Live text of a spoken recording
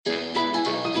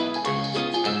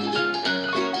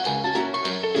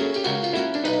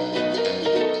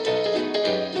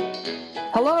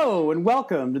and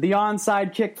welcome to the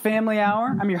Onside Kick Family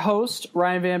Hour. I'm your host,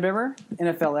 Ryan Van Bibber,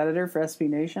 NFL editor for SB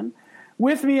Nation.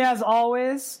 With me, as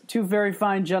always, two very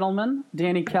fine gentlemen,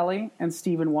 Danny Kelly and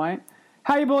Stephen White.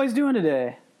 How you boys doing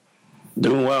today?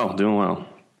 Doing well.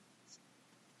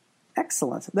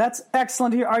 Excellent. That's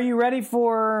excellent here. Are you ready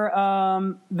for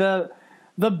the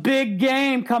big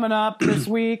game coming up this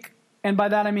week? And by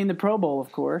that, I mean the Pro Bowl,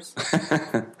 of course.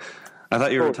 I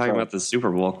thought you were talking about the Super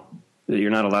Bowl.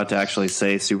 You're not allowed to actually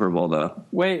say Super Bowl, though.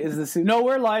 Wait, is this... No,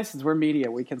 we're licensed. We're media.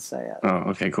 We can say it. Oh,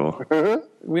 okay, cool.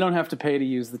 We don't have to pay to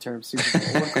use the term Super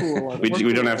Bowl. We're cool.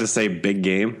 We don't have to say big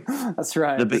game? That's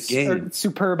right. The big game.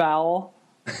 Superb Owl.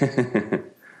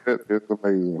 It's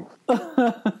amazing.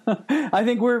 I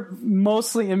think we're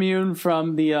mostly immune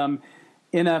from the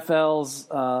NFL's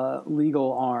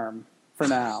legal arm for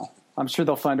now. I'm sure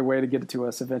they'll find a way to get it to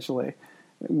us eventually.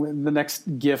 The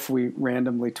next GIF we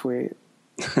randomly tweet.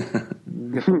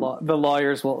 The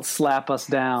lawyers will slap us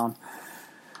down.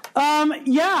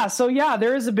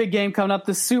 There is a big game coming up,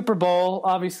 the Super Bowl.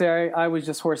 Obviously, I was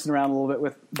just horsing around a little bit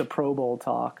with the Pro Bowl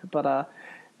talk, but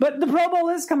the Pro Bowl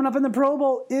is coming up, and the Pro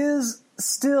Bowl is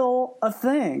still a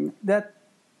thing that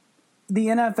the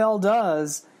NFL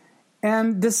does.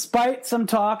 And despite some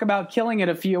talk about killing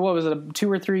it 2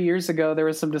 or 3 years ago, there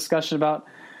was some discussion about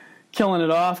killing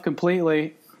it off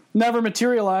completely. Never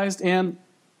materialized, and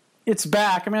it's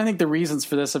back. I mean, I think the reasons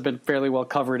for this have been fairly well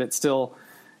covered. It's still,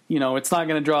 it's not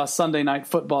going to draw Sunday Night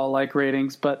Football-like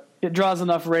ratings, but it draws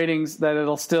enough ratings that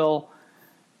it'll still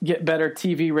get better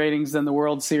TV ratings than the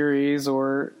World Series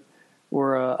or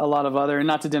a lot of other, and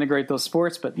not to denigrate those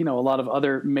sports, but, a lot of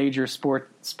other major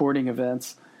sporting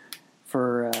events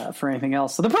for anything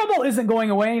else. So the Pro Bowl isn't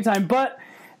going away anytime, but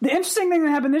the interesting thing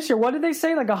that happened this year, what did they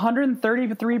say? Like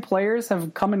 133 players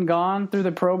have come and gone through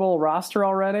the Pro Bowl roster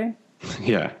already?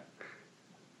 Yeah.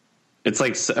 It's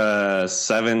like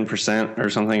 7% or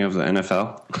something of the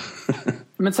NFL. I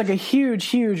mean, it's like a huge,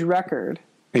 huge record.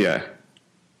 Yeah.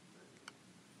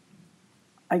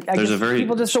 I guess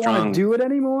people just don't want to do it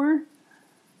anymore?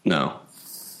 No.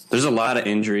 There's a lot of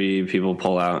injury people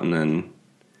pull out, and then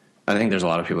I think there's a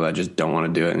lot of people that just don't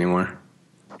want to do it anymore.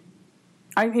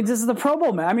 This is the Pro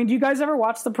Bowl, man. I mean, do you guys ever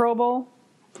watch the Pro Bowl?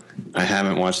 I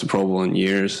haven't watched the Pro Bowl in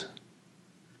years,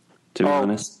 to be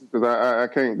honest. Because I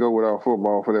can't go without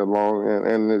football for that long,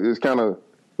 and it's kind of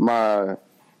my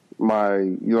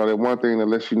that one thing that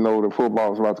lets you know that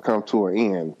football is about to come to an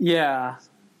end. Yeah.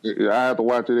 I have to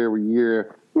watch it every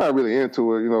year. I'm not really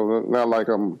into it, not like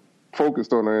I'm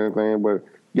focused on it or anything, but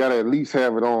you got to at least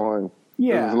have it on.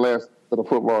 Yeah. It's the last of the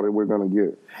football that we're going to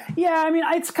get. Yeah, I mean,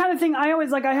 it's the kind of thing I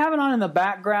always I have it on in the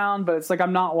background, but it's like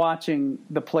I'm not watching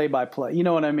the play-by-play. You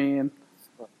know what I mean?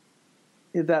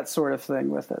 That sort of thing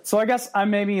with it. So I guess I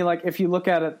maybe if you look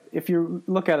at it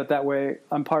that way,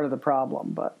 I'm part of the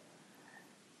problem. But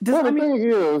the thing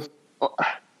is,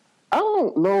 I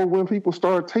don't know when people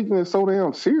start taking it so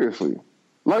damn seriously.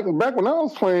 Like back when I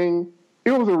was playing,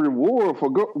 it was a reward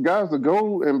for guys to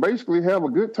go and basically have a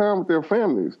good time with their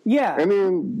families. Yeah. And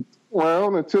then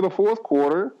around until the fourth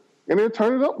quarter, and then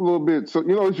turn it up a little bit. So,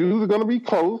 it's usually going to be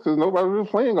close because nobody was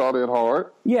playing all that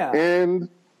hard. Yeah. And,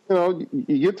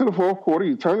 you get to the fourth quarter,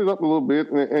 you turn it up a little bit,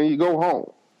 and you go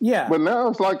home. Yeah. But now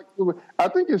it's I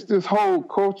think it's this whole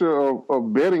culture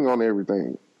of betting on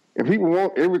everything. And people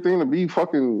want everything to be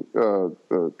fucking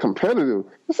competitive.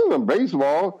 This isn't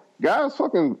baseball. Guys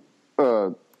fucking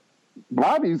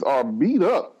bodies are beat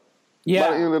up by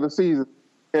the end of the season.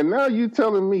 And now you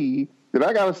telling me that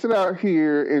I got to sit out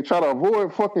here and try to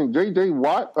avoid fucking J.J.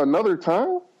 Watt another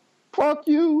time? Fuck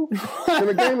you. In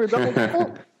a game that don't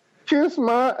count. Kiss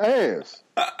my ass.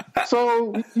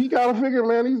 So you got to figure,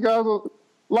 man, these guys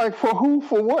are for who,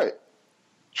 for what?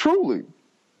 Truly.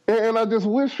 And I just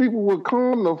wish people would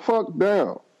calm the fuck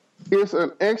down. It's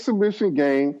an exhibition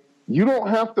game. You don't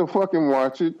have to fucking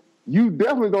watch it. You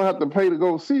definitely don't have to pay to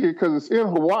go see it because it's in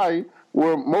Hawaii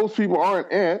where most people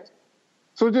aren't at.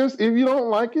 So just, if you don't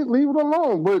like it, leave it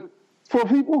alone. But for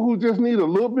people who just need a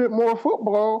little bit more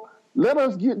football, let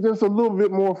us get just a little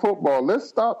bit more football. Let's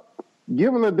stop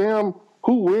giving a damn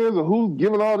who wins or who's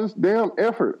giving all this damn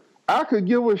effort. I could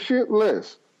give a shit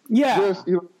less. Yeah. Just,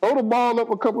 throw the ball up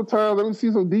a couple times. Let me see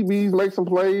some DBs make some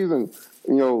plays and,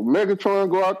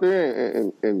 Megatron go out there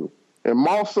and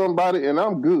moss somebody, and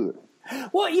I'm good.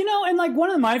 Well, and one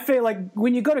of my favorite,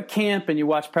 when you go to camp and you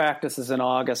watch practices in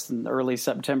August and early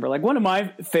September, one of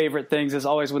my favorite things is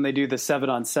always when they do the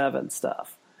 7-on-7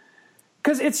 stuff.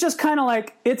 Because it's just kind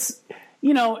of it's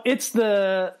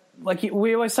the like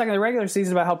we always talk in the regular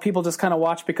season about how people just kind of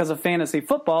watch because of fantasy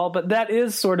football, but that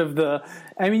is sort of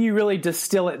you really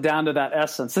distill it down to that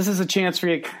essence. This is a chance for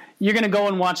you. You're going to go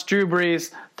and watch Drew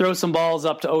Brees throw some balls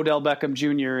up to Odell Beckham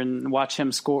Jr. and watch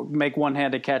him make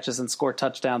one-handed catches and score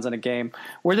touchdowns in a game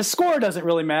where the score doesn't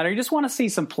really matter. You just want to see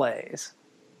some plays.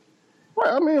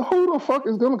 Right. I mean, who the fuck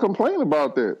is going to complain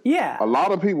about that? Yeah. A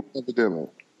lot of people evidently.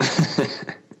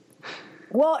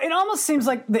 Well, it almost seems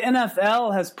like the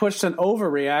NFL has pushed an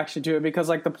overreaction to it because,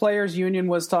 like, the Players Union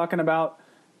was talking about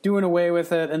doing away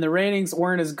with it, and the ratings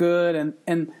weren't as good,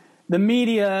 and the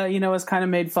media, has kind of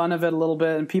made fun of it a little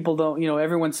bit, and people don't,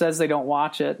 everyone says they don't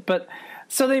watch it. But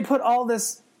so they put all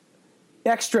this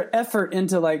extra effort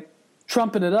into, like,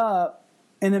 trumping it up,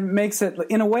 and it makes it,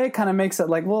 in a way, kind of makes it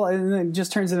like, well, and it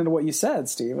just turns it into what you said,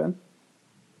 Steven.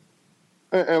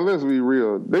 And let's be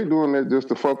real. They doing that just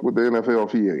to fuck with the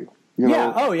NFLPA.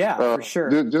 For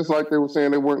sure. Just like they were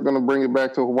saying they weren't going to bring it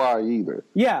back to Hawaii either.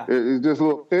 Yeah. It's just a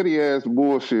little petty-ass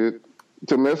bullshit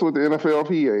to mess with the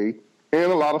NFLPA,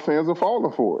 and a lot of fans are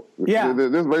falling for it. Yeah.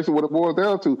 That's basically what it boils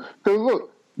down to. Because,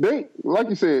 look, they, like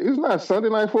you said, it's not Sunday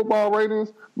Night Football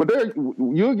ratings, but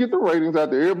you'll get the ratings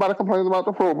out there. Everybody complains about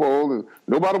the Pro Bowl, and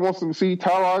nobody wants to see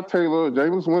Tyrod Taylor or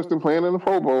Jameis Winston playing in the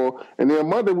Pro Bowl. And then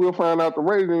Monday we'll find out the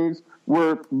ratings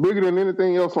were bigger than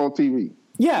anything else on TV.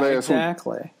 Yeah,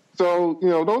 exactly. Week. So,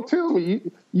 don't tell me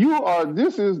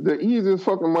this is the easiest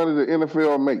fucking money the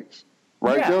NFL makes,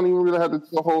 right? Yeah. They don't even really have to do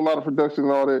a whole lot of production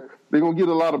and all that. They're going to get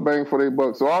a lot of bang for their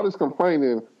buck. So all this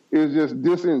complaining is just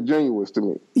disingenuous to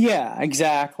me. Yeah,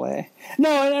 exactly. No,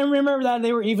 and I remember that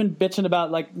they were even bitching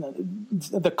about, like,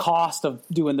 the cost of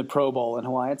doing the Pro Bowl in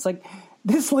Hawaii. It's like,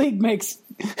 this league makes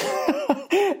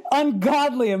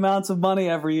ungodly amounts of money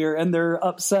every year, and they're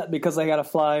upset because they got to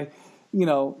fly,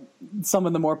 some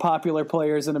of the more popular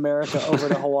players in America over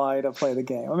to Hawaii to play the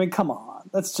game. I mean, come on.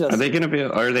 That's just. Are they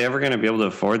ever going to be able to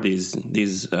afford these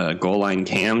goal line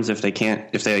cams if they keep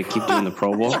doing the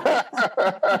Pro Bowl?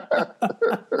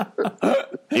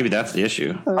 Maybe that's the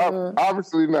issue.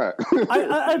 Obviously not.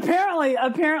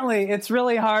 Apparently, it's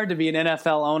really hard to be an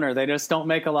NFL owner. They just don't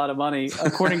make a lot of money,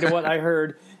 according to what I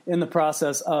heard in the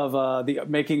process of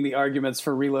making the arguments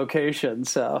for relocation.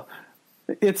 So.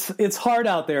 It's hard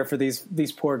out there for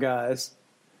these poor guys,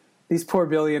 these poor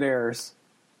billionaires.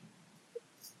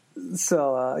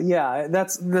 So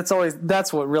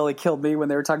that's what really killed me when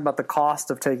they were talking about the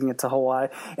cost of taking it to Hawaii.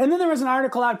 And then there was an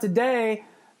article out today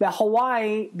that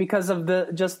Hawaii, because of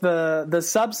the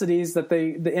subsidies that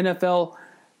the NFL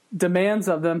demands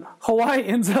of them, Hawaii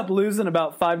ends up losing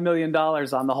about $5 million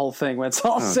on the whole thing when it's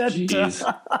all said and done.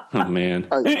 Oh man,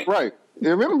 right.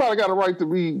 If anybody got a right to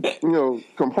be,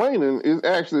 complaining, it's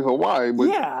actually Hawaii. But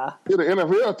the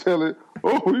NFL tell it,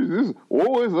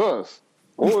 woe is us.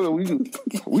 Oh,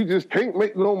 we just can't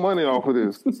make no money off of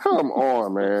this. Come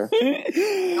on, man.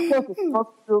 For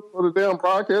the damn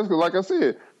broadcast, because like I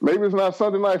said, maybe it's not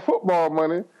Sunday Night Football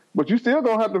money, but you still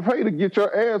gonna have to pay to get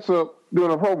your ads up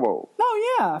during a Pro Bowl.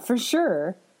 Oh yeah, for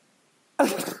sure.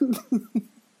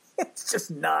 It's just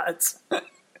nuts.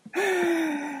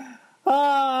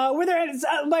 Were there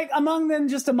among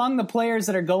the players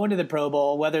that are going to the Pro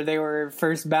Bowl, whether they were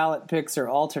first ballot picks or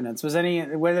alternates, were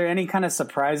there any kind of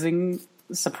surprises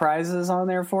on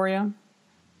there for you?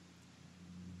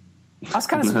 I was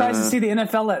kind of surprised to see the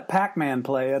NFL let Pac-Man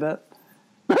play at it.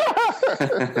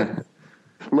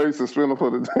 Maybe suspend him for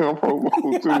the damn Pro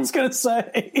Bowl too. I was going to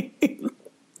say.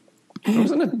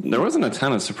 There wasn't a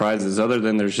ton of surprises other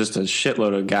than there's just a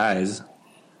shitload of guys.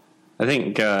 I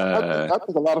think a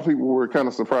lot of people were kind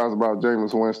of surprised about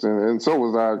Jameis Winston, and so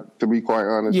was I, to be quite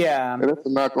honest. Yeah, and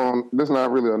that's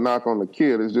not really a knock on the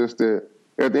kid. It's just that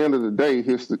at the end of the day,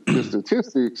 his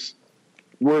statistics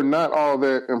were not all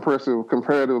that impressive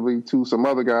comparatively to some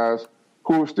other guys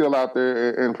who were still out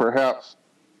there and perhaps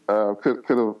could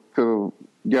have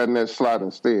gotten that slot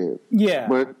instead. Yeah,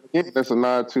 but that's a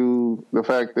nod to the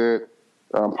fact that.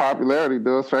 Popularity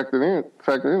does factor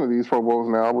into these Pro Bowls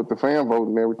now with the fan vote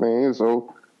and everything. And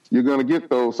so you're going to get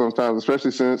those sometimes,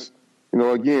 especially since,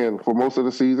 again, for most of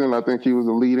the season, I think he was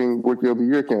the leading Rookie of the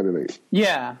Year candidate.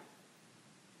 Yeah.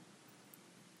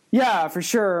 Yeah, for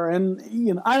sure. And,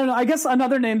 I don't know. I guess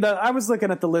another name that I was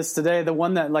looking at the list today, the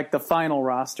one that, like, the final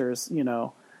rosters,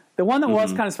 the one that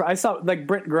was kind of, I saw, like,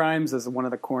 Brent Grimes as one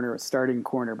of the starting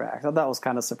cornerbacks. I thought that was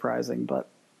kind of surprising, but.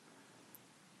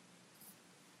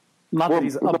 Not that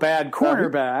he's a bad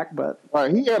cornerback, but...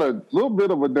 he had a little bit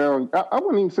of a down... I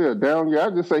wouldn't even say a down year.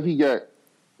 I'd just say he got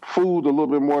fooled a little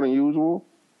bit more than usual.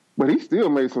 But he still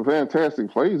made some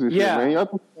fantastic plays this year, man. I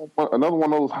think another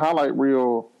one of those highlight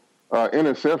reel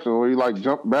interception where he like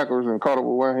jumped backwards and caught it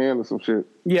with one hand or some shit.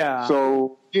 Yeah.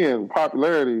 So again,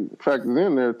 popularity factors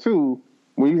in there too.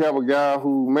 When you have a guy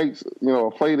who makes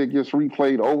a play that gets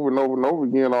replayed over and over and over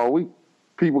again all week,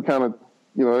 people kind of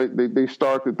they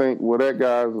start to think, well, that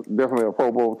guy is definitely a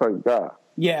Pro Bowl type guy.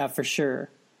 Yeah, for sure.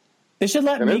 They should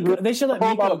let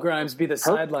Miko Grimes be the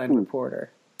sideline reporter.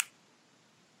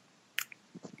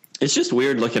 It's just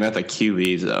weird looking at the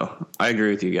QBs, though. I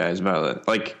agree with you guys about it.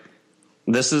 Like,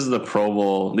 this is the Pro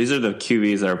Bowl. These are the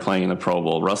QBs that are playing in the Pro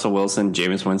Bowl. Russell Wilson,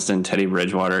 Jameis Winston, Teddy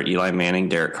Bridgewater, Eli Manning,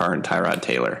 Derek Carr, and Tyrod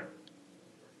Taylor.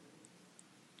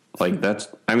 Like,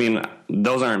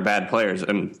 those aren't bad players.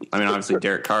 And, obviously,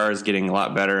 Derek Carr is getting a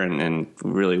lot better and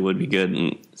really would be good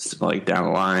and down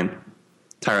the line.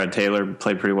 Tyrod Taylor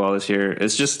played pretty well this year.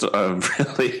 It's just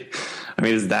really,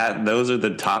 those are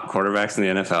the top quarterbacks in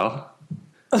the NFL?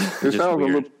 It sounds weird.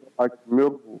 A little like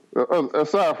middle,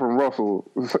 aside from Russell,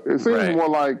 it seems more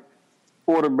like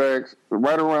quarterbacks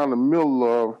right around the middle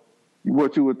of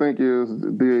what you would think is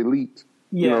the elite.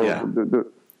 Yeah. The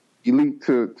elite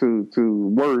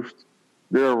to worst.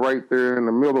 They're right there in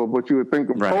the middle, but you would think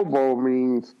the Pro Bowl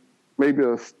means maybe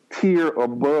a tier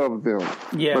above them.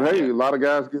 Yeah. But hey, a lot of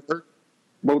guys get hurt.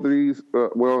 Both of these,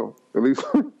 at least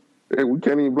we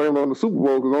can't even blame it on the Super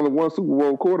Bowl because only one Super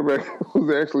Bowl quarterback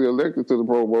was actually elected to the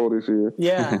Pro Bowl this year.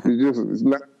 Yeah. It's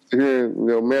not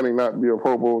hearing Manning not be a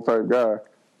Pro Bowl type guy.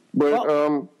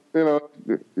 But,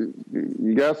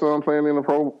 you got some playing in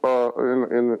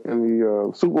the in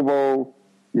the Super Bowl.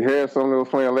 You had some that was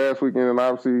playing last weekend, and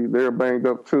obviously they're banged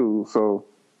up too. So,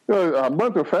 a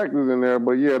bunch of factors in there.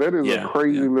 But, that is a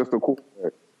crazy list of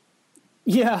quarterbacks.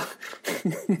 Yeah.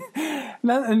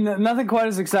 Nothing quite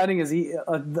as exciting as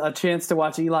a chance to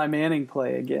watch Eli Manning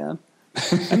play again.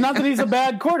 And not that he's a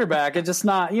bad quarterback. It's just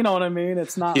not, you know what I mean?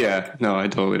 It's not. Yeah, no, I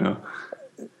totally know.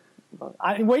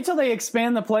 Wait till they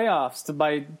expand the playoffs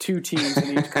by 2 teams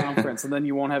in each conference, and then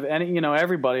you won't have any,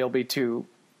 everybody will be too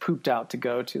pooped out to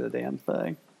go to the damn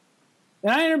thing.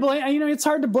 And I didn't blame, it's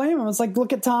hard to blame him. It's like,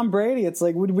 look at Tom Brady. It's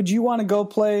like, would you want to go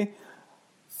play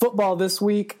football this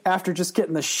week after just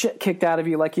getting the shit kicked out of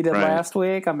you like you did last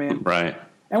week? Right.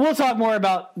 And we'll talk more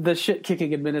about the shit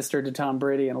kicking administered to Tom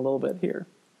Brady in a little bit here,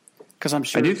 because I'm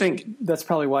sure I do think that's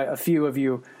probably why a few of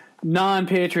you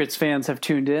non-Patriots fans have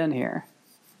tuned in here.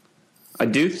 I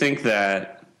do think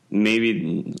that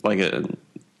maybe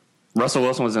Russell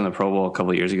Wilson was in the Pro Bowl a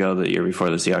couple of years ago, the year before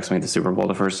the Seahawks made the Super Bowl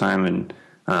the first time, and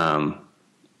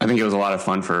I think it was a lot of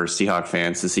fun for Seahawk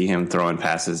fans to see him throwing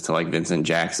passes to Vincent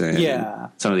Jackson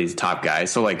and some of these top guys.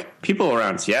 So people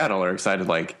around Seattle are excited.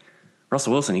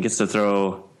 Russell Wilson, he gets to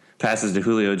throw passes to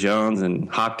Julio Jones and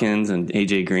Hopkins and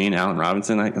AJ Green, Allen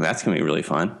Robinson. That's going to be really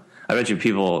fun. I bet you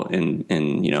people in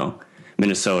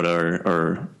Minnesota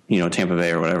or Tampa Bay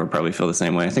or whatever probably feel the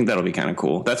same way. I think that'll be kind of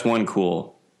cool. That's one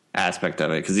cool aspect of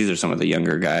it because these are some of the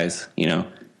younger guys.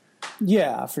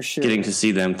 Yeah, for sure. Getting to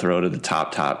see them throw to the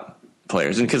top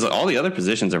players, and because all the other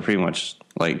positions are pretty much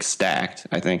stacked.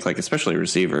 I think especially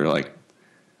receiver.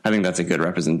 I think that's a good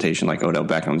representation. Odell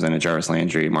Beckham's in it, Jarvis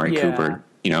Landry, Amari Cooper.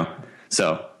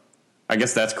 So I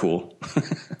guess that's cool.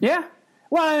 Yeah.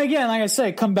 Well, and again, like I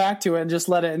say, come back to it and just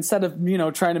let it, instead of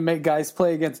trying to make guys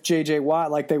play against J.J.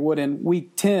 Watt like they would in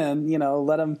Week 10.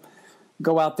 Let them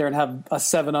go out there and have a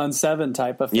 7-on-7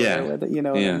 type of thing with it. You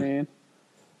know what I mean?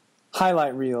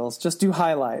 Highlight reels. Just do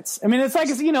highlights. It's like,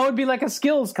 it'd be like a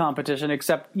skills competition,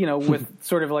 except, with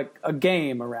sort of a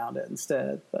game around it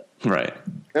instead. But. Right.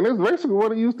 And it's basically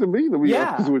what it used to be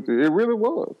honest with you. It really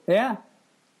was. Yeah.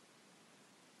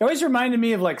 It always reminded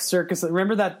me of Circus.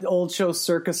 Remember that old show,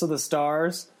 Circus of the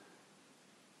Stars?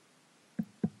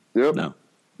 Yep. No.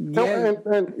 Yeah.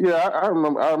 And I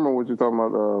remember what you're talking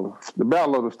about. The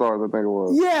Battle of the Stars, I think it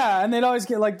was. Yeah, and they'd always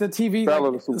get the TV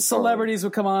the celebrities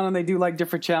would come on and they do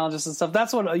different challenges and stuff.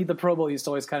 That's what the Pro Bowl used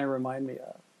to always kind of remind me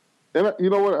of. And you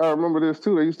know what? I remember this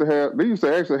too. They used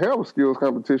to actually have a skills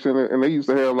competition, and they used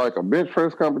to have a bench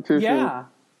press competition. Yeah.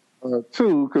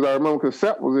 Too, because I remember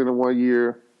Sepp was in it one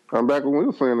year. Back when we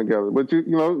were playing together. But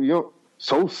you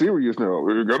so serious now.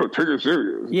 You got to take it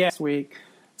serious. Yeah. This week.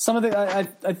 Some of the, I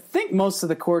think most of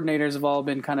the coordinators have all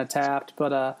been kind of tapped,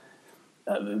 but a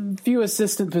few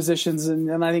assistant positions,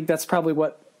 and I think that's probably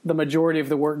what the majority of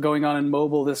the work going on in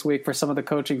mobile this week for some of the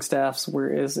coaching staffs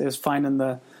is finding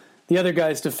the other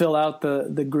guys to fill out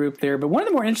the group there. But one of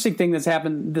the more interesting things that's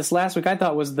happened this last week, I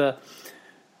thought, was the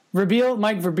Mike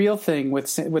Verbeil thing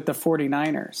with the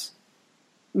 49ers.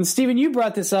 And Steven, you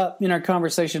brought this up in our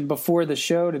conversation before the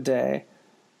show today.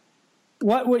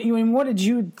 What did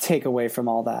you take away from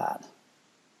all that?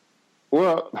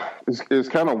 Well, it's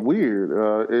kind of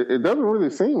weird. It doesn't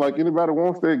really seem like anybody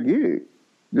wants that gig.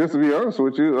 just to be honest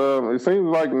with you, it seems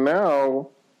like now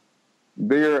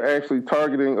they're actually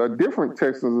targeting a different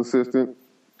Texans assistant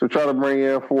to try to bring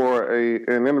in for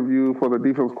an interview for the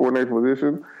defense coordinator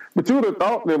position. But you would have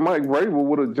thought that Mike Vrabel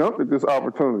would have jumped at this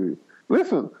opportunity.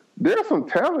 Listen, there's some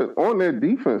talent on their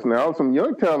defense now, some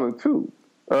young talent too.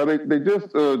 They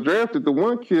just drafted the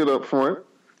one kid up front.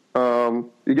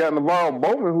 You got Navarro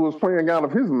Bowman, who was playing out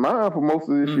of his mind for most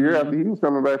of this year after he was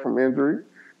coming back from injury.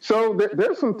 So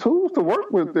there's some tools to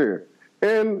work with there.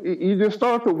 And you just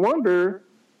start to wonder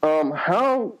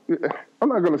how, I'm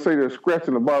not going to say they're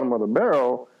scratching the bottom of the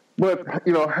barrel, but,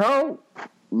 how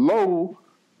low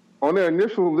on their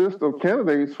initial list of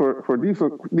candidates for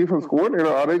defense coordinator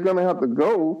are they going to have to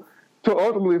go to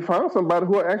ultimately find somebody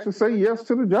who will actually say yes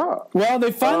to the job? Well,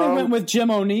 they finally went with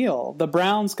Jim O'Neill, the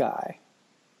Browns guy.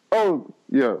 Oh,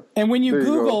 yeah. And when you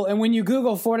Google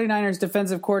 49ers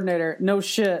defensive coordinator, no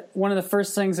shit, one of the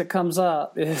first things that comes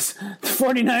up is the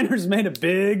 49ers made a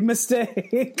big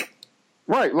mistake.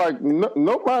 Right, like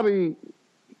nobody,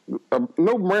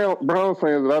 no Browns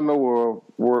fans that I know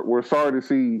were sorry to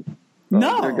see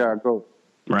that guy go.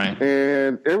 Right.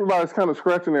 And everybody's kind of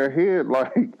scratching their head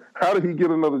like, how did he get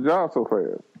another job so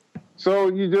fast? So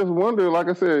you just wonder, like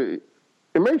I said,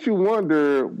 it makes you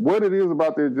wonder what it is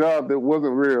about their job that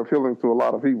wasn't very appealing to a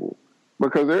lot of people.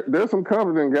 Because there's some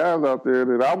competent guys out there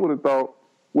that I would have thought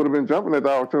would have been jumping at the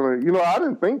opportunity. I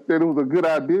didn't think that it was a good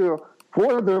idea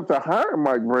for them to hire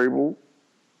Mike Vrabel,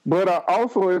 but I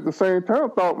also at the same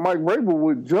time thought Mike Vrabel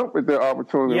would jump at that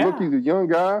opportunity. Yeah. Look, he's a young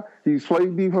guy. He's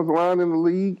played defensive line in the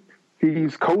league.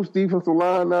 He's coached defensive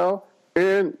line now.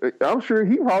 And I'm sure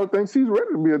he probably thinks he's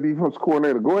ready to be a defense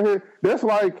coordinator. Go ahead. That's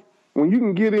like, when you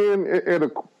can get in at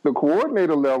the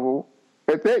coordinator level,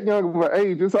 at that young of an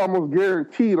age, it's almost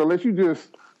guaranteed, unless you just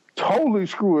totally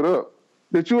screw it up,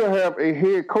 that you'll have a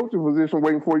head coaching position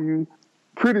waiting for you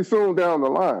pretty soon down the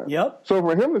line. Yep. So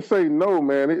for him to say no,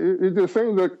 man, it just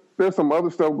seems like there's some other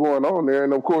stuff going on there.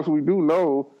 And, of course, we do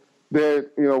know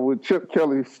that, with Chip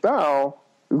Kelly's style,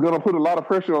 it's going to put a lot of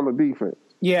pressure on the defense.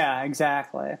 Yeah,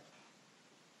 exactly.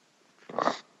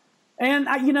 And,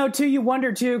 too, you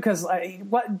wonder, too, because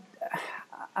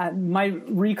my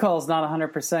recall is not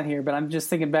 100% here, but I'm just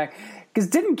thinking back. Because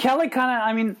didn't Kelly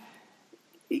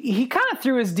he kind of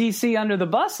threw his DC under the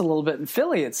bus a little bit in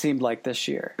Philly, it seemed like, this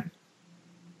year.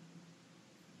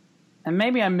 And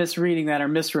maybe I'm misreading that or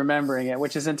misremembering it,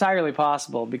 which is entirely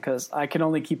possible because I can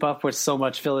only keep up with so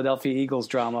much Philadelphia Eagles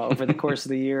drama over the course of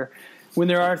the year when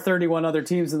there are 31 other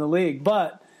teams in the league.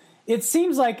 But it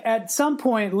seems like at some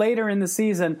point later in the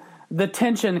season, the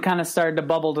tension kind of started to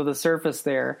bubble to the surface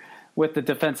there with the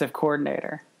defensive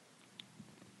coordinator.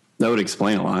 That would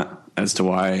explain a lot as to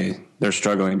why they're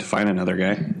struggling to find another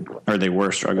guy, or they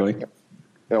were struggling.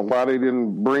 And why they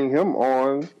didn't bring him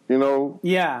on,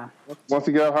 Yeah. Once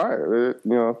he got hired.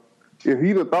 If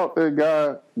he'd have thought that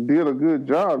guy did a good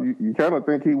job, you kind of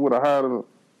think he would have hired him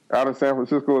out of San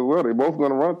Francisco as well. They're both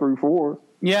going to run 3-4.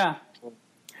 Yeah.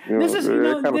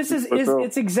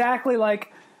 It's exactly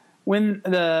like when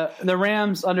the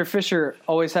Rams under Fisher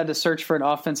always had to search for an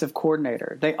offensive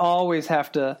coordinator. They always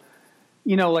have to,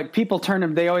 people turn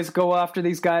them. They always go after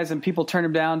these guys, and people turn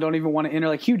them down. Don't even want to enter.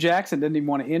 Like Hugh Jackson didn't even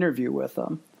want to interview with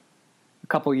them a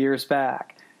couple years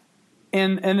back,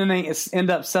 and then they end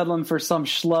up settling for some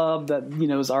schlub that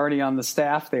is already on the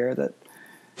staff there. That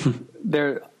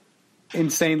they're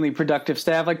insanely productive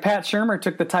staff. Like Pat Shurmur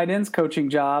took the tight ends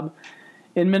coaching job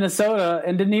in Minnesota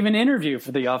and didn't even interview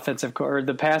for the offensive or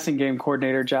the passing game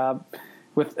coordinator job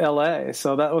with LA.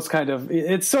 So that was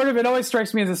it always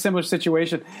strikes me as a similar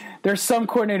situation. There's some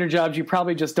coordinator jobs you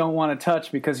probably just don't want to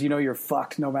touch because you're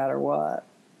fucked no matter what.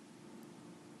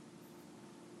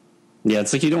 Yeah,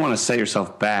 it's like you don't want to set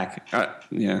yourself back.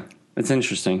 Yeah, it's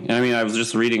interesting. I mean, I was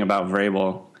just reading about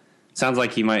Vrabel. Sounds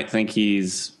like he might think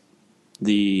he's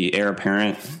the heir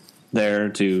apparent there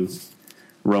to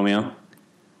Romeo.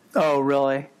 Oh,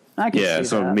 really? I can see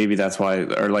so that. Maybe that's why,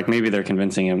 or like maybe they're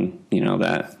convincing him,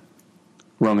 that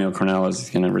Romeo Cornell is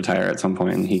going to retire at some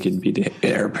point and he could be the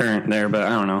heir apparent there, but I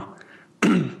don't know.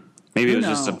 Maybe it was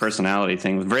just a personality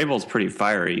thing. Vrabel's pretty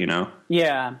fiery,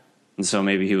 Yeah. And so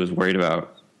maybe he was worried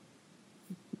about,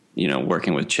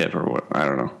 working with Chip or what. I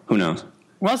don't know. Who knows?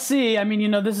 Well, see, I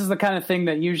mean, this is the kind of thing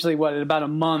that usually, in about a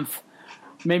month,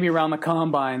 maybe around the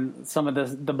combine, some of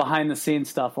the behind-the-scenes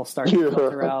stuff will start to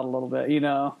filter out a little bit,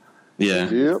 Yeah.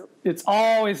 Yep. It's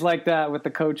always like that with the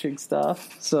coaching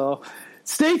stuff. So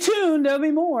stay tuned. There'll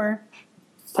be more.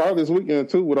 Probably this weekend,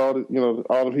 too, with all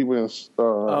the people in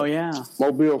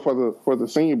Mobile for the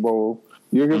Senior Bowl.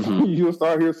 You'll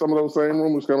start hearing some of those same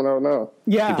rumors coming out now.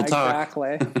 Yeah,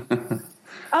 exactly.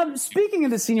 Speaking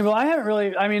of the Senior Bowl, I haven't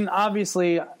really. I mean,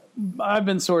 obviously, I've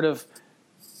been sort of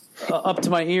up to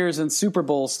my ears in Super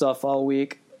Bowl stuff all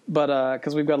week, but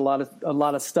because we've got a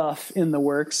lot of stuff in the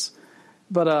works.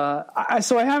 But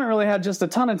so I haven't really had just a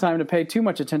ton of time to pay too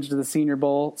much attention to the Senior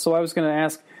Bowl. So I was going to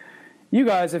ask you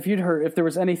guys if you'd heard if there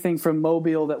was anything from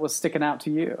Mobile that was sticking out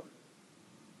to you.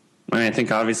 I mean, I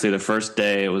think obviously the first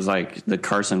day it was like the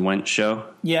Carson Wentz show.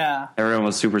 Yeah. Everyone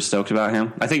was super stoked about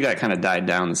him. I think that kind of died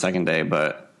down the second day,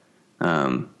 but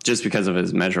just because of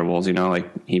his measurables, you know, like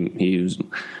he was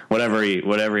whatever he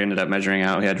ended up measuring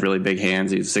out. He had really big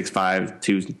hands. He was 6'5",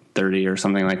 230 or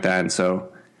something like that. And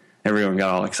so everyone got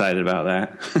all excited about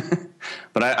that.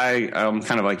 But I'm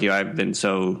kind of like you. I've been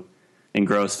so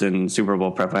engrossed in Super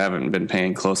Bowl prep. I haven't been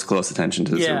paying close attention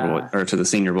to the Super Bowl or to the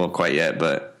Senior Bowl quite yet,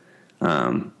 but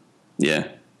yeah.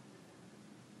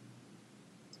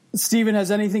 Steven, has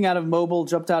anything out of Mobile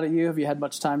jumped out at you? Have you had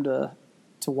much time to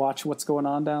watch what's going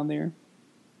on down there?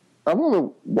 I've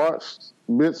only watched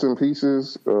bits and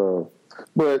pieces,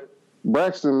 but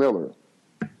Braxton Miller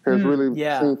has really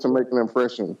seemed to make an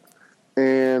impression.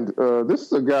 And this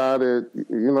is a guy that,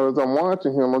 you know, as I'm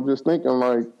watching him, I'm just thinking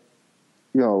like,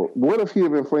 you know, what if he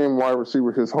had been playing wide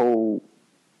receiver his whole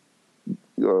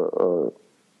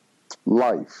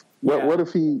life? Yeah. What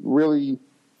if he really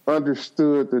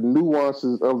understood the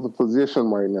nuances of the position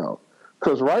right now?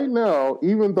 Because right now,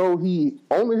 even though he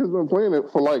only has been playing it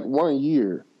for like 1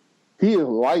 year, he is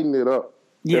lighting it up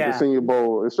at the Senior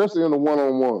Bowl, especially in the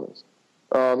one-on-ones.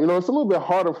 You know, it's a little bit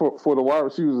harder for the wide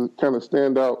receivers to kind of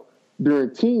stand out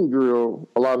during team drill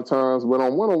a lot of times, but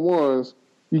on one-on-ones,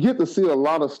 you get to see a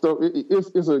lot of stuff.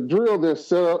 It's a drill that's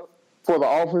set up for the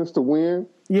offense to win,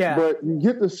 but you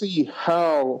get to see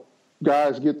how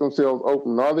guys get themselves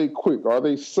open. Are they quick? Are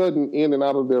they sudden in and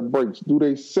out of their breaks? Do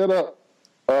they set up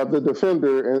the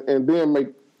defender and then make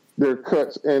their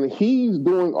cuts? And he's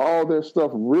doing all that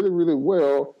stuff really, really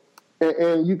well.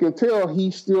 And you can tell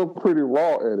he's still pretty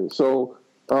raw at it. So,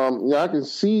 I can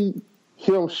see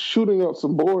him shooting up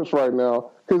some boards right now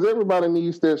because everybody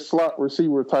needs that slot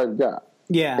receiver type guy.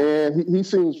 Yeah. And he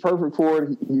seems perfect for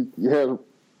it. He has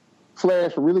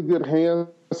flashed really good hands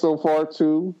so far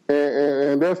too,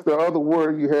 and that's the other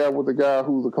word you have with the guy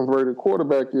who's a converted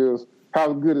quarterback is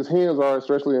how good his hands are,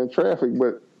 especially in traffic.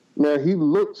 But man, he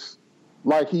looks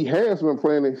like he has been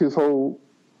playing it his whole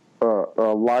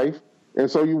life, and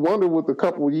so you wonder with a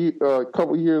couple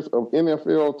years of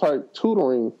NFL type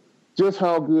tutoring, just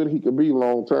how good he could be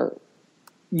long term.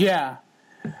 Yeah.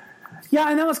 Yeah,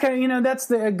 and that was kind of, you know, that's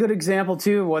a good example,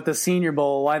 too, of why the Senior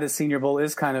Bowl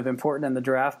is kind of important in the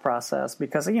draft process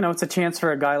because, you know, it's a chance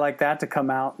for a guy like that to come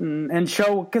out and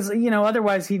show, because, you know,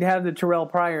 otherwise he'd have the Terrell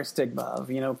Pryor stigma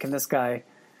of, you know, can this guy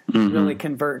really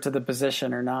convert to the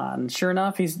position or not? And sure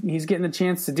enough, he's getting the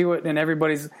chance to do it, and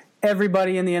everybody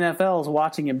in the NFL is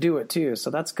watching him do it, too. So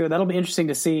that's good. That'll be interesting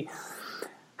to see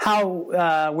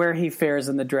where he fares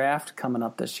in the draft coming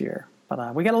up this year.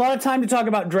 But we got a lot of time to talk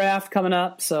about draft coming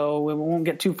up, so we won't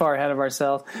get too far ahead of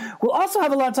ourselves. We'll also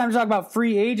have a lot of time to talk about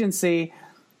free agency,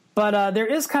 but there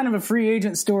is kind of a free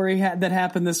agent story that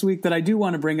happened this week that I do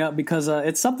want to bring up because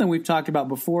it's something we've talked about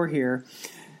before here.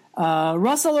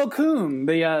 Russell Okung,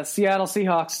 the Seattle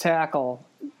Seahawks tackle,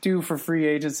 due for free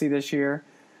agency this year,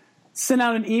 sent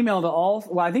out an email to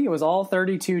all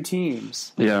 32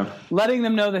 teams. Yeah. Letting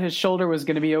them know that his shoulder was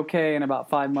going to be okay in about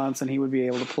 5 months and he would be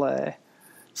able to play.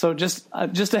 So just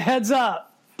a heads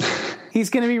up, he's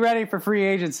going to be ready for free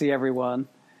agency, everyone.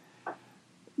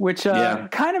 Which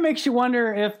kind of makes you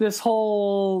wonder if this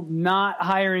whole not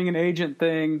hiring an agent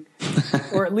thing,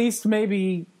 or at least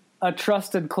maybe a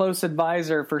trusted close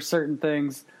advisor for certain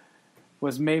things,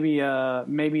 was maybe a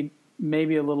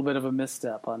little bit of a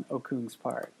misstep on Okung's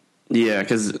part. Yeah,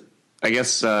 because I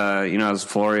guess as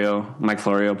Mike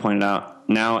Florio pointed out,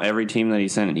 now every team that he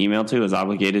sent an email to is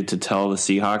obligated to tell the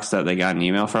Seahawks that they got an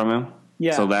email from him.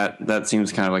 Yeah. So that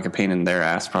seems kind of like a pain in their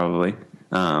ass, probably.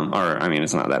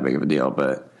 It's not that big of a deal,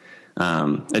 but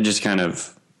it just kind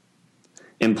of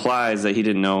implies that he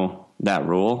didn't know that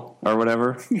rule or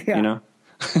whatever. Yeah. You know,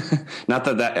 not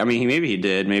that. I mean, maybe he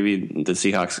did. Maybe the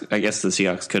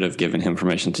Seahawks could have given him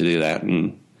permission to do that,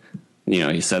 and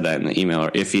he said that in the email.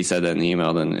 Or if he said that in the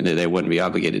email, then they wouldn't be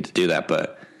obligated to do that.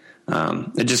 But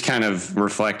it just kind of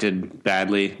reflected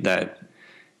badly that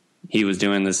he was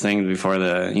doing this thing before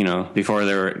before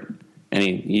there were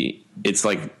any. It's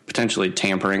like potentially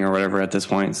tampering or whatever at this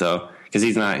point. So because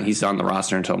he's on the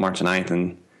roster until March 9th,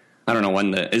 and I don't know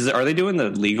when are they doing the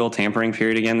legal tampering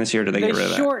period again this year? Or do they get rid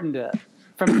of that? They shortened it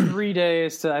from 3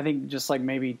 days to I think just like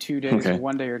maybe 2 days or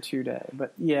 1 day or 2 day.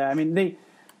 But yeah, I mean they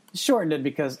shortened it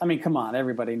because come on,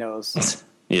 everybody knows.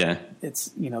 Yeah.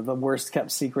 It's, the worst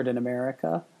kept secret in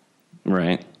America.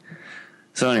 Right.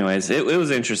 So anyways, it was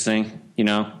interesting.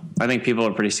 I think people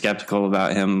are pretty skeptical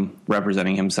about him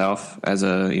representing himself as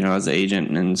as an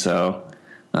agent. And so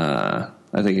I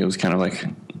think it was kind of like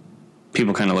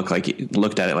people kind of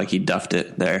looked at it like he duffed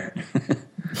it there.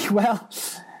 Well,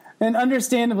 and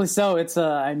understandably so. It's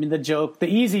the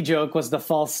easy joke was the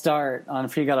false start on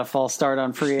if you got a false start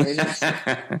on free agents.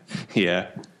 Yeah.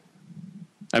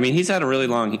 I mean, he's had a really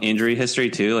long injury history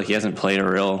too. Like he hasn't played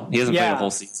a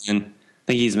whole season. I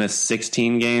think he's missed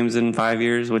 16 games in 5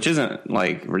 years, which isn't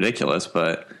like ridiculous,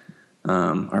 but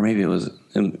or maybe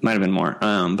it might have been more.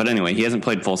 But anyway, he hasn't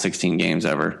played full 16 games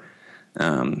ever.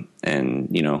 And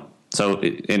he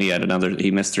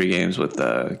missed 3 games with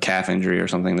a calf injury or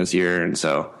something this year, and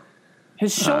so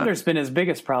his shoulder's been his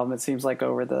biggest problem. It seems like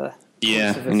over the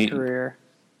course of his career.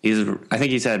 I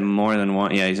think he's had more than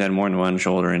one. Yeah, he's had more than one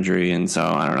shoulder injury, and so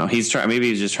I don't know. Maybe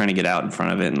he's just trying to get out in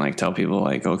front of it and like tell people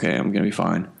like, okay, I'm going to be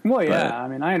fine. Well, yeah,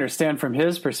 I understand from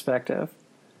his perspective.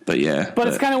 But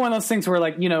it's kind of one of those things where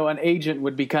like an agent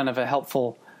would be kind of a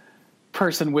helpful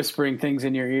person whispering things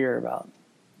in your ear about.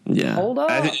 Yeah, hold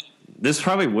up. This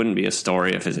probably wouldn't be a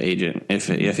story if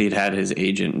he'd had his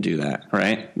agent do that,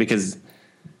 right? Because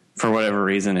for whatever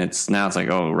reason, it's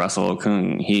like, oh, Russell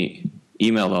Okung, he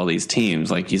emailed all these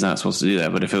teams, like he's not supposed to do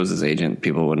that. But if it was his agent,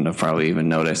 people wouldn't have probably even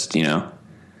noticed, That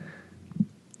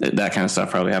kind of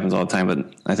stuff probably happens all the time,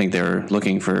 but I think they were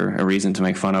looking for a reason to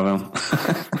make fun of him.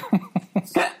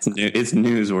 It's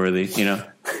newsworthy,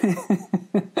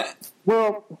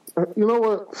 Well, you know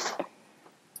what?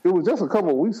 It was just a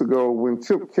couple of weeks ago when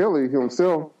Chip Kelly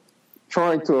himself,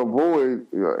 trying to avoid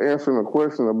answering a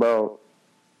question about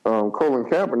Colin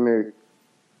Kaepernick,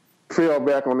 fell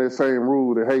back on that same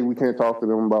rule that, hey, we can't talk to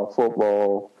them about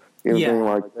football, anything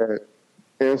like that.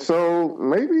 And so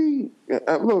maybe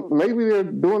they're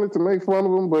doing it to make fun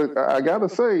of him, but I got to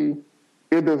say,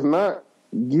 it does not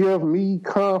give me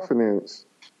confidence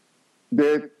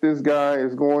that this guy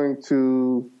is going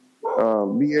to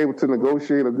be able to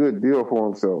negotiate a good deal for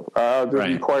himself. I'll just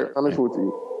be quite honest with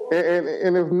you.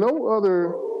 And if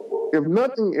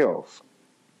nothing else,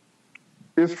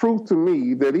 it's truth to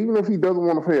me that even if he doesn't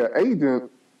want to pay an agent,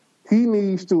 he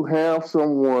needs to have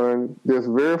someone that's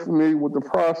very familiar with the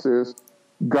process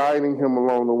guiding him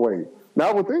along the way. Now,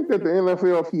 I would think that the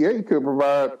NFLPA could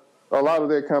provide a lot of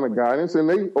that kind of guidance, and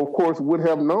they, of course, would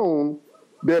have known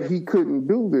that he couldn't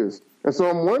do this. And so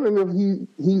I'm wondering if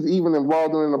he's even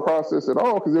involved in the process at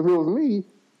all, because if it was me,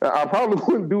 I probably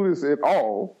wouldn't do this at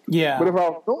all. Yeah. But if I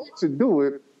was going to do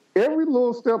it, every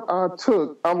little step I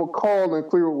took, I would call and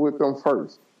clear it with them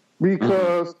first.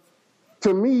 Because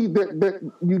to me, that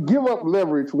you give up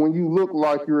leverage when you look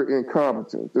like you're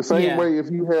incompetent. The same way if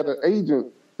you had an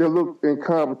agent that looked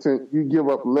incompetent, you give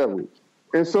up leverage.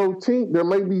 And so there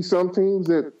may be some teams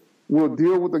that will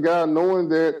deal with the guy knowing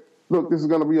that, look, this is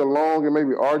going to be a long and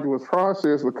maybe arduous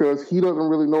process because he doesn't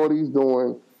really know what he's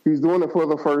doing. He's doing it for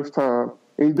the first time.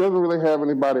 And he doesn't really have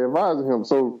anybody advising him.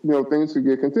 So, things could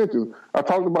get contentious. I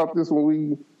talked about this when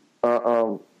we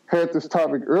had this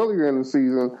topic earlier in the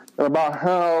season about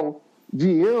how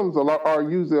GMs are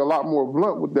usually a lot more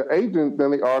blunt with the agent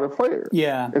than they are the player.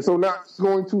 Yeah. And so now it's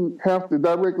going to have to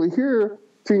directly hear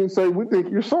teams say, we think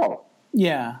you're soft.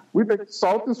 Yeah. We think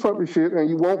soft is puppy shit and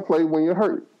you won't play when you're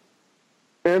hurt.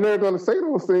 And they're going to say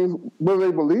those things whether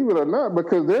they believe it or not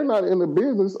because they're not in the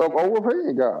business of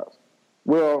overpaying guys.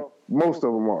 Well, most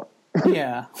of them are.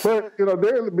 Yeah. But,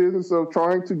 they're in the business of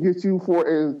trying to get you for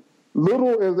as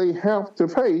little as they have to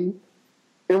pay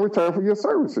in return for your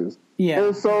services. Yeah.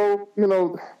 And so, if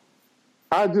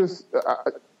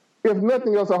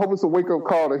nothing else, I hope it's a wake-up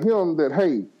call to him that,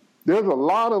 hey, there's a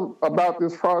lot about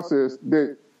this process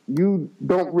that you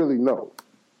don't really know.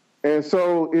 And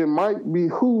so it might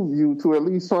behoove you to at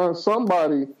least find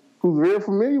somebody who's very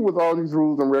familiar with all these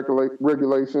rules and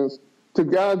regulations to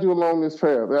guide you along this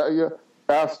path.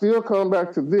 I still come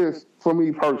back to this for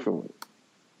me personally.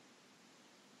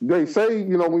 They say,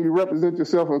 when you represent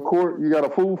yourself in court, you got a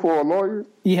fool for a lawyer.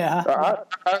 Yeah.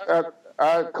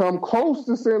 I come close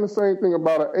to saying the same thing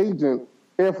about an agent.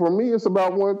 And for me, it's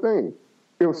about one thing.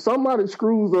 If somebody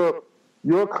screws up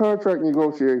your contract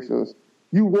negotiations,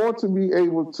 you want to be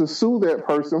able to sue that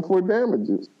person for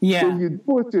damages. Yeah. If you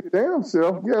do it your damn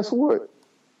self, guess what?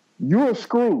 You're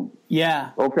screwed.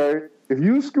 Yeah. Okay? If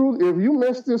you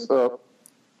mess this up,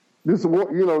 this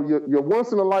your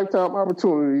once in a lifetime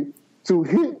opportunity to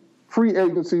hit free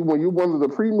agency when you're one of the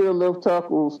premier left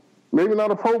tackles, maybe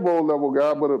not a Pro Bowl level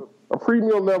guy, but a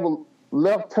premier level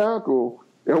left tackle,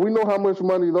 and we know how much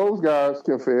money those guys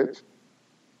can fetch.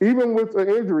 Even with an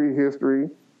injury history,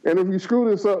 And if you screw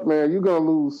this up, man, you're going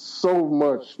to lose so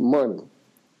much money.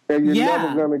 And you're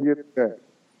never going to get it back.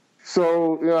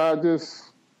 So,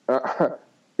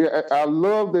 I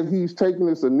love that he's taking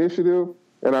this initiative,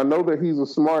 and I know that he's a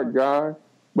smart guy,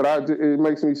 but it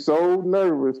makes me so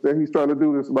nervous that he's trying to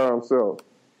do this by himself.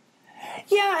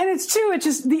 Yeah, and it's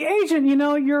just the agent,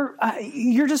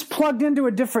 you're just plugged into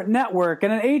a different network,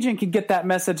 and an agent could get that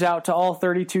message out to all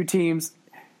 32 teams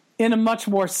in a much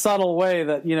more subtle way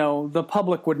that, the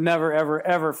public would never, ever,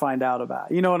 ever find out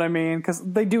about. You know what I mean? Because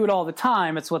they do it all the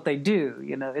time. It's what they do.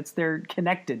 They're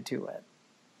connected to it.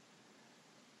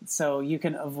 So you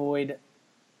can avoid,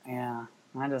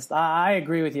 I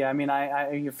agree with you. I mean,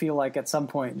 you feel like at some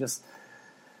point just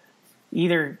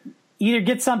either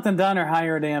get something done or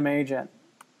hire a damn agent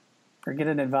or get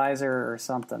an advisor or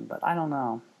something. But I don't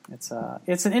know. It's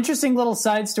an interesting little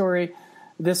side story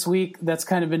this week that's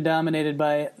kind of been dominated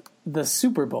by the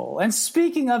Super Bowl. And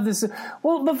speaking of this,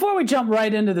 well, before we jump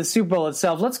right into the Super Bowl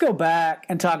itself, let's go back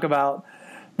and talk about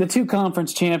the two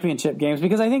conference championship games,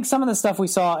 because I think some of the stuff we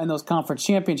saw in those conference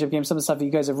championship games, some of the stuff that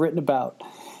you guys have written about,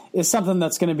 is something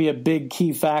that's going to be a big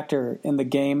key factor in the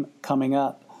game coming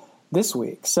up this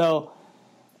week. So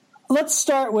let's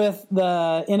start with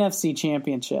the NFC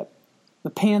Championship. The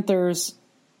Panthers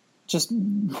just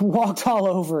walked all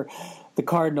over the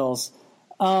Cardinals.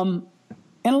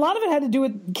 And a lot of it had to do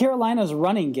with Carolina's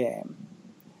running game.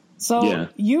 So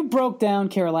you broke down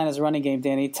Carolina's running game,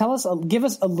 Danny. Give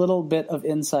us a little bit of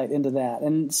insight into that,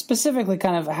 and specifically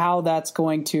kind of how that's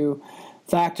going to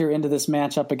factor into this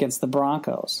matchup against the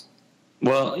Broncos.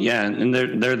 Well, yeah, and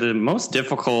they're the most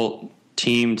difficult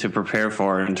team to prepare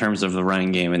for in terms of the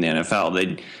running game in the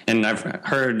NFL. And I've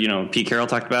heard, Pete Carroll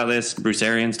talked about this, Bruce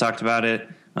Arians talked about it.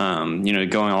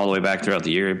 Going all the way back throughout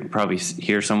the year, you probably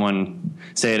hear someone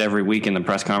say it every week in the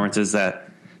press conferences that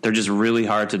they're just really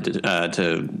hard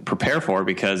to prepare for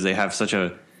because they have such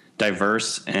a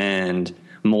diverse and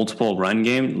multiple run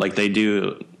game. Like they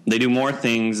do more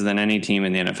things than any team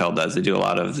in the NFL does. They do a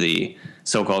lot of the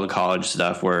so-called college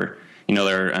stuff where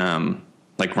they're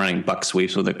like running buck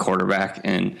sweeps with a quarterback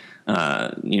and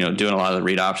doing a lot of the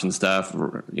read option stuff.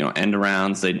 End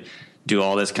arounds. They do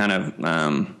all this kind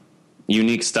of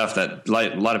unique stuff that a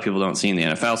lot of people don't see in the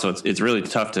NFL. So it's really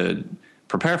tough to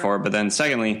prepare for. But then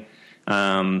secondly,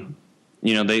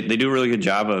 they do a really good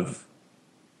job of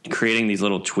creating these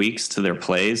little tweaks to their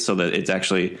plays so that it's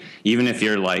actually, even if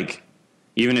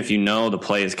the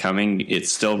play is coming,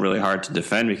 it's still really hard to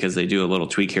defend because they do a little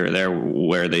tweak here or there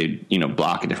where they,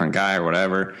 block a different guy or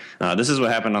whatever. This is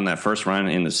what happened on that first run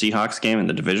in the Seahawks game in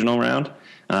the divisional round.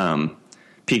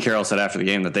 Pete Carroll said after the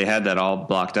game that they had that all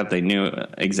blocked up. They knew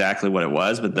exactly what it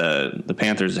was, but the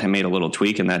Panthers had made a little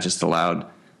tweak, and that just allowed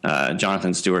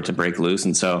Jonathan Stewart to break loose.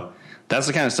 And so that's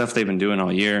the kind of stuff they've been doing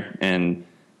all year. And,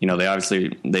 they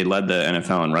led the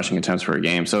NFL in rushing attempts per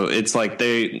game. So it's like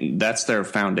that's their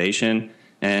foundation.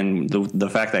 And the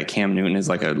fact that Cam Newton is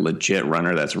like a legit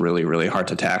runner that's really, really hard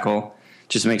to tackle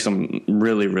just makes them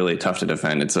really, really tough to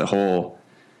defend. It's a whole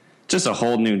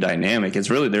new dynamic. It's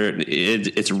really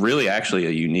it's really actually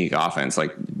a unique offense.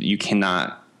 Like you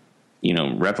cannot,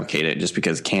 replicate it just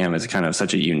because Cam is kind of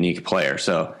such a unique player.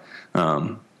 So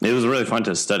it was really fun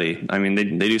to study. I mean, they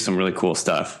do some really cool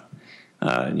stuff.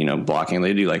 Blocking.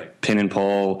 They do like pin and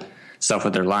pull stuff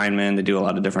with their linemen. They do a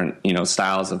lot of different,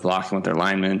 styles of blocking with their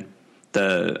linemen.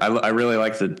 I really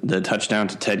like the touchdown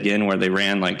to Ted Ginn where they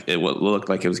ran like it looked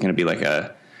like it was going to be like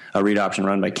a read option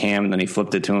run by Cam, and then he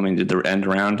flipped it to him and did the end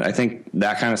around. I think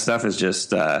that kind of stuff is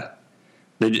just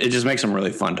it just makes them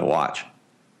really fun to watch.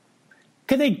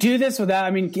 Could they do this without?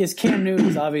 I mean, is Cam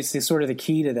Newton obviously sort of the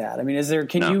key to that? I mean,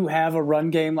 can you have a run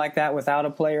game like that without a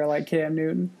player like Cam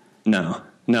Newton? No.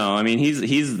 I mean,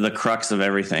 he's the crux of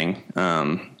everything.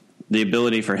 The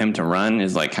ability for him to run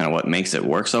is like kind of what makes it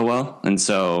work so well. And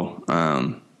so,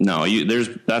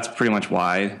 that's pretty much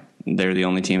why they're the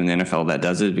only team in the NFL that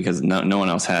does it, because no one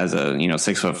else has a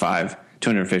 6'5",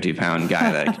 250-pound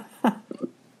guy that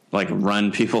like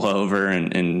run people over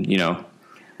and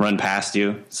run past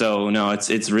you. So no,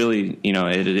 it's really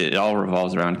it all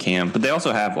revolves around Cam. But they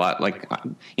also have a lot like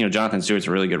Jonathan Stewart's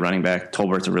a really good running back.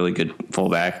 Tolbert's a really good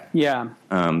fullback. Yeah,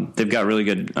 they've got really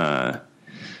good.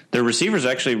 Their receivers are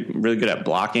actually really good at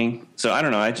blocking. So I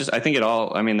don't know. I think it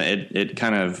all. I mean, it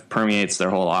kind of permeates their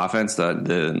whole offense.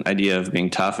 The idea of being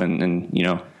tough and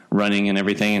running and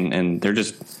everything. And they're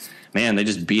just they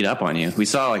just beat up on you. We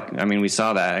saw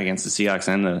that against the Seahawks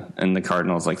and the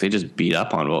Cardinals. Like they just beat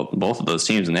up on both of those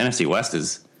teams. And the NFC West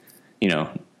is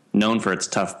known for its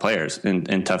tough players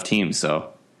and tough teams.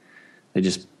 So they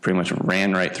just pretty much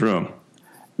ran right through them.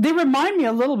 They remind me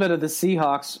a little bit of the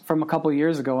Seahawks from a couple of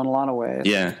years ago in a lot of ways.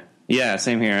 Yeah. Yeah,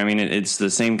 same here. I mean, it's the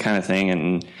same kind of thing,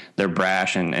 and they're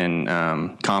brash and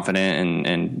confident,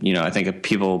 and I think if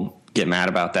people get mad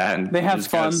about that, and they have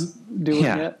fun doing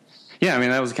it. Yeah, I mean,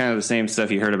 that was kind of the same stuff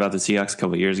you heard about the Seahawks a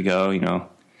couple of years ago.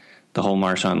 The whole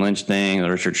Marshawn Lynch thing, the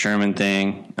Richard Sherman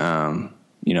thing.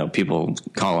 People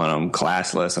calling them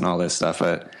classless and all this stuff,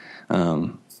 but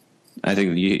I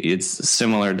think it's a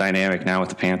similar dynamic now with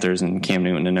the Panthers and Cam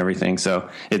Newton and everything. So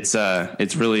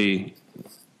it's really.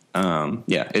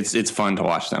 It's fun to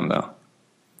watch them though.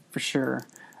 For sure.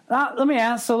 Let me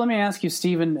ask you,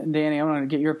 Stephen and Danny, I want to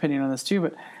get your opinion on this too,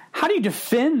 but how do you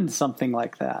defend something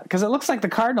like that? Because it looks like the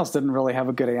Cardinals didn't really have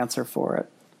a good answer for it.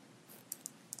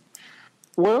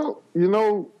 Well,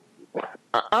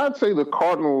 I'd say the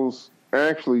Cardinals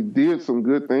actually did some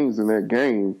good things in that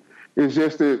game. It's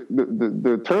just that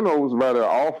the turnovers by their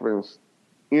offense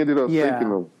ended up sinking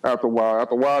them after a while.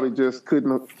 After a while, they just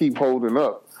couldn't keep holding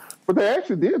up. But they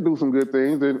actually did do some good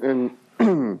things, and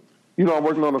I'm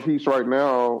working on a piece right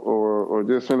now, or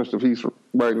just finished a piece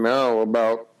right now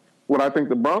about what I think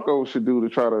the Broncos should do to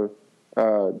try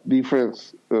to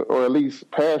defense or at least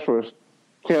pass rush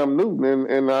Cam Newton,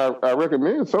 and I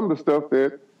recommend some of the stuff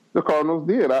that the Cardinals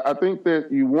did. I think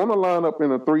that you want to line up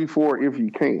in a 3-4 if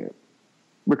you can,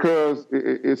 because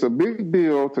it's a big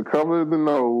deal to cover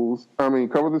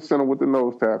the center with the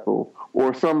nose tackle,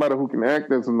 or somebody who can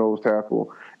act as a nose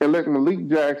tackle, and let Malik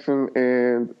Jackson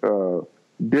and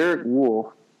Derek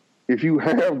Wolfe, if you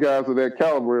have guys of that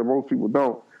caliber, and most people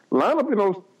don't, line up in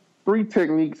those three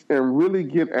techniques and really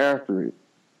get after it.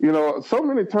 So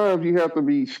many times you have to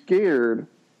be scared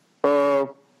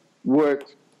of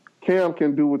what Cam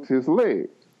can do with his legs.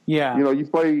 Yeah. You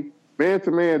play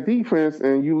man-to-man defense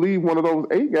and you leave one of those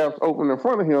A-gaps open in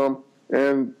front of him,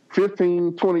 and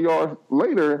 15, 20 yards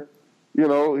later,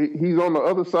 he's on the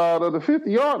other side of the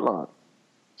 50-yard line.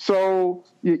 So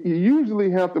you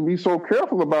usually have to be so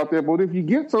careful about that. But if you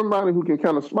get somebody who can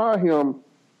kind of spy him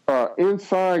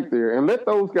inside there and let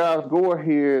those guys go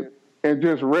ahead and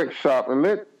just wreck shop, and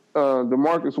let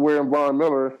DeMarcus Ware and Von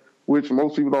Miller, which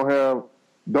most people don't have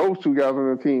those two guys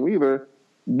on the team either,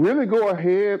 really go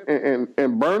ahead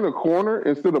and burn the corner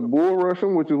instead of bull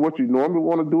rushing, which is what you normally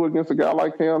want to do against a guy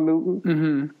like Cam Newton.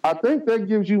 Mm-hmm. I think that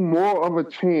gives you more of a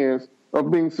chance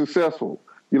of being successful.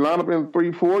 You line up in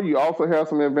 3-4. You also have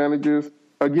some advantages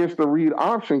against the read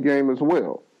option game as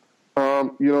well.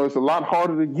 It's a lot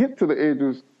harder to get to the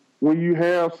edges when you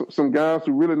have some guys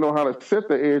who really know how to set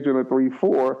the edge in a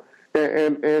 3-4,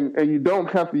 and you don't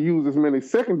have to use as many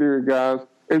secondary guys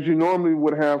as you normally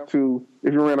would have to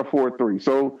if you ran a 4-3.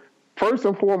 So first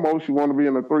and foremost, you want to be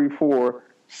in a 3-4.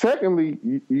 Secondly,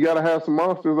 you got to have some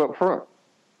monsters up front,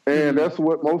 and that's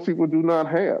what most people do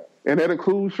not have, and that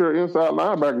includes your inside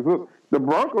linebackers. Look, the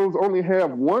Broncos only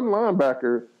have one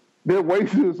linebacker that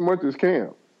weighs as much as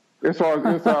Cam as far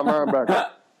as inside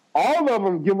linebacker. All of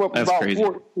them give up about 4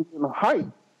 inches in height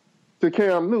to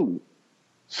Cam Newton.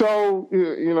 So,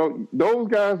 those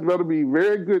guys better be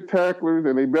very good tacklers,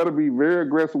 and they better be very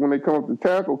aggressive when they come up to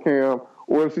tackle Cam,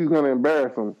 or else he's going to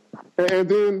embarrass them. And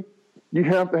then you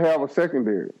have to have a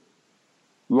secondary,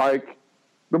 like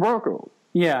the Broncos.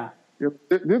 Yeah.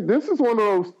 This is one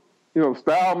of those,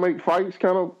 style make fights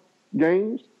kind of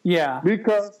games. Yeah.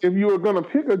 Because if you are going to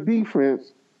pick a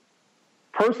defense,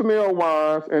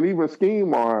 personnel-wise and even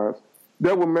scheme-wise,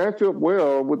 that would match up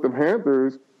well with the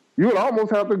Panthers, you would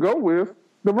almost have to go with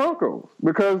the Broncos,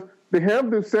 because they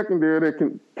have this secondary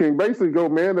that can basically go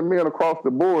man-to-man across the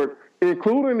board,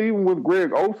 including even with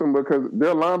Greg Olsen, because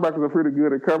their linebackers are pretty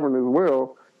good at covering as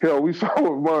well. Hell, we saw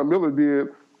what Von Miller did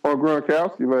on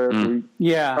Gronkowski last week.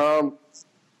 Yeah.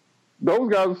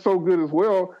 Those guys are so good as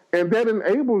well, and that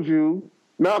enables you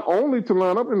not only to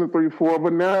line up in the 3-4,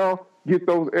 but now get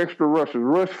those extra rushes.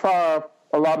 Rush 5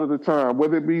 a lot of the time,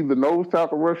 whether it be the nose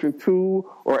tackle rushing 2,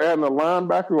 or adding a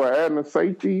linebacker, or adding a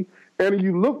safety. And if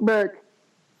you look back,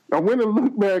 I went and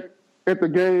looked back at the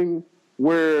game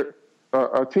where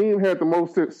a team had the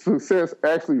most success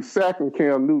actually sacking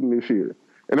Cam Newton this year,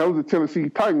 and that was the Tennessee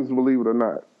Titans, believe it or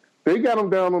not. They got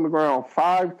him down on the ground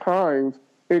 5 times,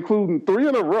 including 3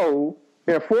 in a row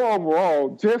and 4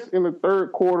 overall, just in the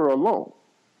third quarter alone.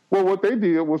 Well, what they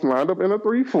did was lined up in a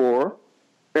 3-4,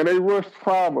 and they rushed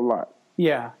 5 a lot.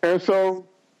 Yeah. And so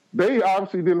they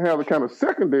obviously didn't have the kind of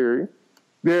secondary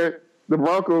that the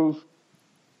Broncos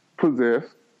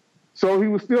possessed. So he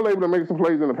was still able to make some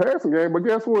plays in the passing game. But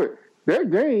guess what?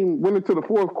 That game went into the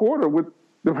fourth quarter with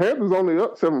the Panthers only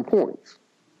up 7 points.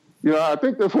 I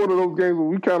think that's one of those games where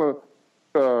we kind of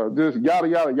just yada,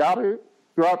 yada, yada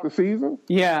throughout the season.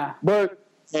 Yeah. But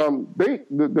I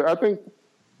think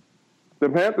the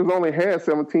Panthers only had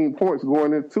 17 points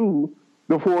going into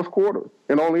the fourth quarter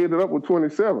and only ended up with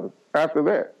 27 after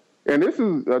that. And this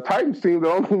is a Titans team that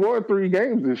only won 3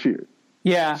 games this year.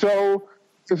 Yeah. So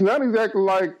it's not exactly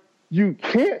like you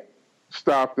can't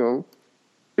stop them.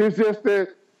 It's just that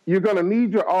you're going to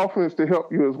need your offense to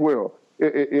help you as well.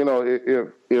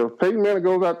 If Peyton Manning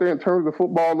goes out there and turns the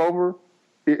football over,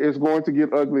 it's going to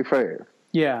get ugly fast.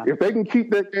 Yeah. If they can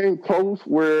keep that game close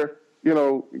where,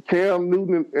 Cam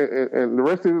Newton and the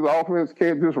rest of his offense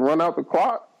can't just run out the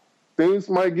clock, things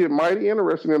might get mighty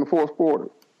interesting in the fourth quarter.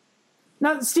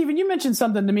 Now, Stephen, you mentioned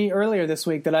something to me earlier this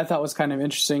week that I thought was kind of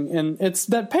interesting, and it's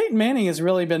that Peyton Manning has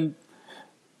really been,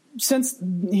 since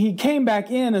he came back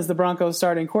in as the Broncos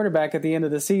starting quarterback at the end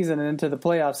of the season and into the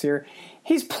playoffs here,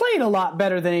 he's played a lot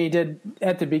better than he did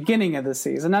at the beginning of the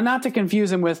season. Now, not to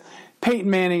confuse him with Peyton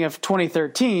Manning of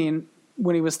 2013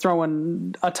 when he was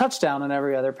throwing a touchdown on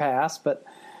every other pass, but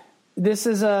this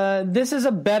is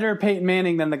a better Peyton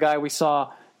Manning than the guy we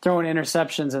saw throwing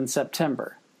interceptions in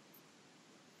September.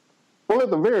 Well, at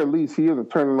the very least, he isn't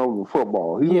turning over the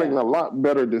football. He's making a lot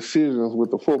better decisions with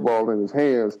the football in his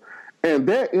hands. And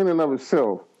that in and of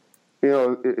itself,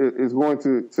 is going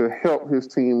to help his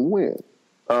team win.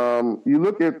 You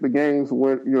look at the games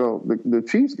when, the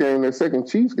Chiefs game, that second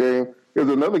Chiefs game, is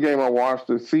another game I watched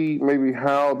to see maybe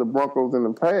how the Broncos in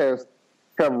the past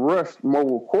have rushed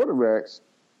mobile quarterbacks.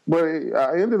 But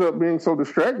I ended up being so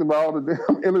distracted by all the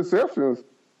damn interceptions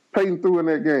Peyton threw in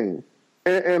that game.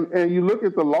 And you look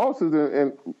at the losses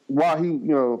and why he,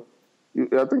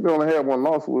 I think they only had one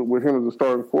loss with him as a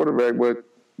starting quarterback,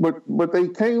 but they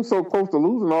came so close to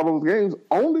losing all those games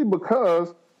only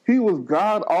because he was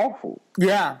god awful.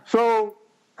 Yeah. So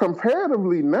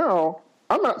comparatively now,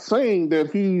 I'm not saying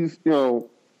that he's, the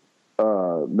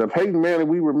Peyton Manning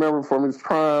we remember from his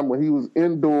prime when he was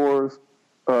indoors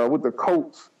with the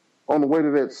Colts on the way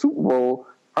to that Super Bowl.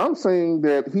 I'm saying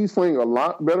that he's playing a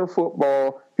lot better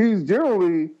football. He's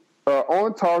generally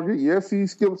on target. Yes, he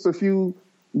skips a few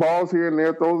balls here and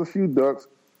there, throws a few ducks,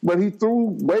 but he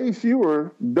threw way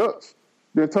fewer ducks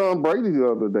than Tom Brady the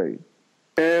other day.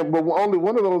 But only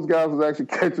one of those guys was actually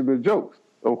catching the jokes,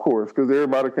 of course, because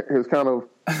everybody has kind of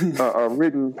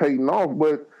written Peyton off.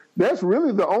 But that's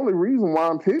really the only reason why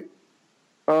I picked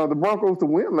the Broncos to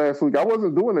win last week. I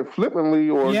wasn't doing it flippantly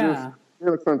or just in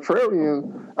a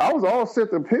contrarian. I was all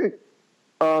set to pick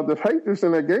the Patriots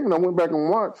in that game, and I went back and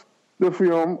watched the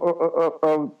film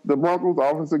of the Broncos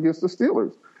offense against the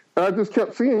Steelers. And I just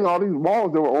kept seeing all these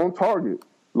balls that were on target.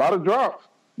 A lot of drops,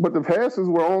 but the passes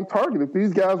were on target. If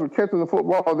these guys were catching the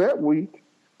football that week,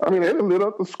 I mean, they'd have lit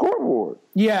up the scoreboard.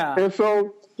 Yeah. And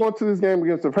so went to this game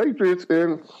against the Patriots,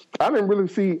 and I didn't really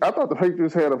see – I thought the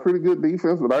Patriots had a pretty good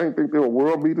defense, but I didn't think they were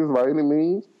world beaters by any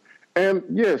means. And,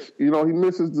 yes, he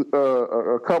misses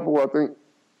a couple, I think.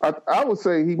 I would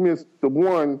say he missed the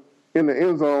one in the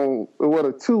end zone, or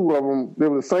the two of them, they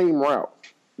were the same route,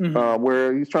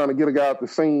 where he's trying to get a guy at the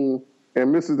seam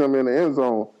and misses them in the end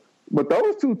zone. But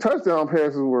those 2 touchdown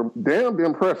passes were damned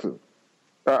impressive.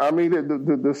 I mean,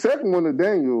 the second one to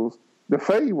Daniels, the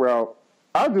fade route,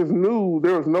 I just knew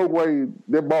there was no way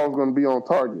that ball was going to be on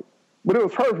target. But it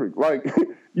was perfect. Like,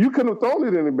 you couldn't have thrown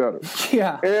it any better.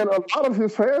 Yeah. And a lot of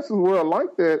his passes were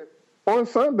like that on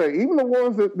Sunday, even the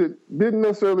ones that didn't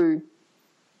necessarily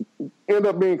end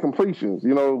up being completions.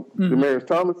 Demaryius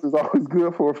Thomas is always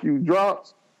good for a few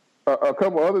drops. A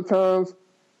couple other times,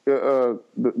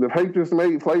 the Patriots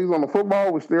made plays on the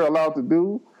football, which they're allowed to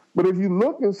do. But if you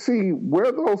look and see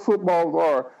where those footballs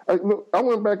are, I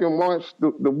went back and watched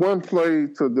the one play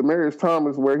to Demaryius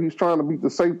Thomas where he's trying to beat the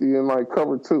safety in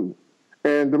cover 2.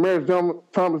 And Demaryius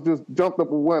Thomas just jumped up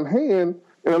with one hand,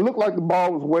 and it looked like the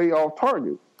ball was way off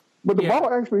target. But the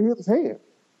ball actually hit his hand,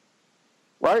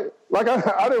 right? Like,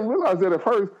 I didn't realize that at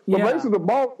first. But basically the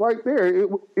ball right there,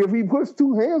 if he puts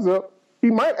 2 hands up, he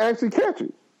might actually catch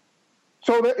it.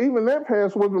 So that even that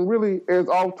pass wasn't really as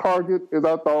off target as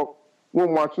I thought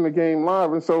when watching the game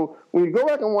live. And so when you go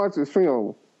back and watch this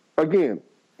film, again,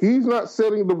 he's not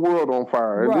setting the world on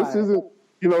fire. Right. This isn't,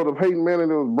 the Peyton Manning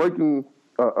that was breaking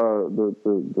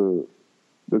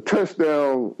the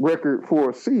touchdown record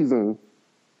for a season.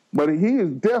 But he is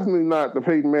definitely not the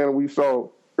Peyton Manning we saw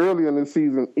earlier in this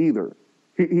season either.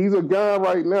 He's a guy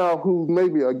right now who's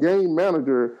maybe a game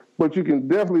manager, but you can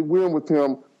definitely win with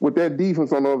him with that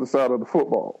defense on the other side of the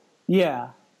football. Yeah.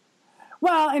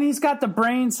 Well, and he's got the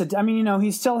brains to,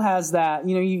 he still has that,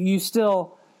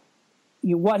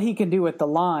 what he can do with the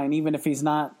line, even if he's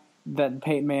not that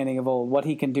Peyton Manning of old, what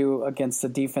he can do against the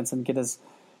defense and get his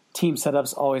team set up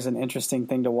is always an interesting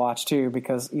thing to watch too,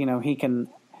 because, he can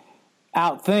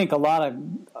outthink a lot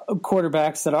of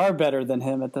quarterbacks that are better than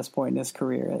him at this point in his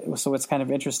career. So it's kind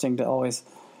of interesting to always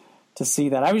to see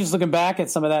that. I was just looking back at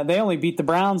some of that. They only beat the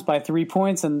Browns by 3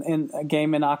 points in a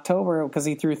game in October because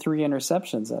he threw 3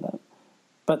 interceptions in it.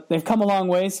 But they've come a long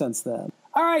way since then.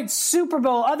 All right, Super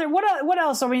Bowl. What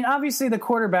else? I mean, obviously the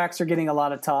quarterbacks are getting a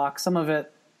lot of talk. Some of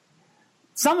it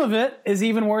is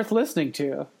even worth listening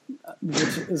to,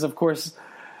 which is, of course,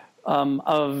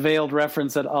 a veiled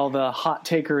reference at all the hot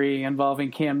takery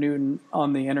involving Cam Newton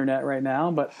on the internet right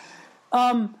now. But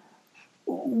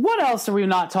what else are we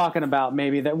not talking about?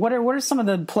 Maybe that. What are some of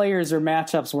the players or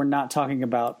matchups we're not talking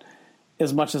about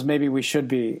as much as maybe we should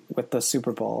be with the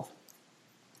Super Bowl?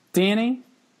 Danny?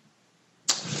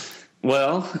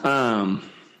 Well,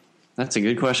 that's a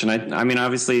good question. I mean,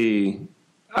 obviously,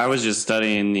 I was just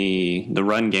studying the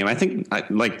run game. I think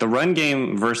like the run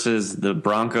game versus the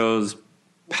Broncos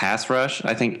pass rush,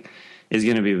 I think is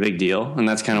going to be a big deal. And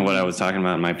that's kind of what I was talking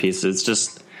about in my piece. It's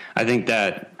just, I think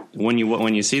that when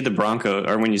you see the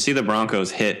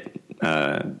Broncos hit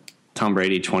Tom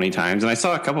Brady 20 times, and I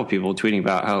saw a couple of people tweeting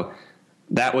about how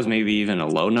that was maybe even a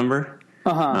low number.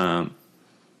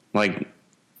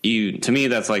 To me,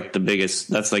 that's like the biggest,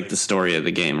 that's like the story of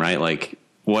the game, right? Like,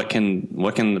 what can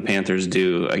the Panthers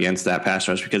do against that pass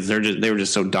rush? Because they were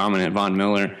just so dominant. Von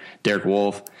Miller, Derek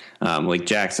Wolfe, Lake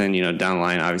Jackson, down the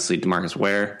line, obviously DeMarcus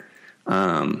Ware.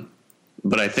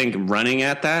 But I think running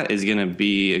at that is going to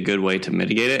be a good way to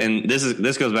mitigate it. And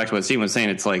this goes back to what Steve was saying.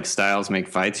 It's like styles make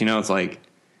fights. It's like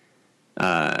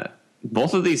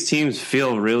both of these teams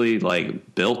feel really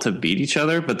like built to beat each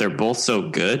other, but they're both so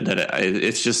good that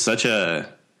it's just such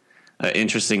a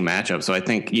interesting matchup. So I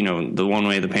think, the one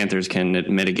way the Panthers can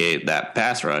mitigate that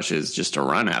pass rush is just to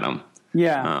run at them.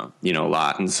 Yeah. A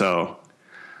lot. And so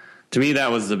to me,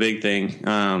 that was the big thing.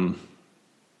 Trying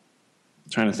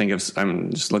to think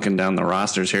I'm just looking down the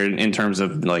rosters here in terms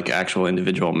of like actual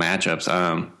individual matchups.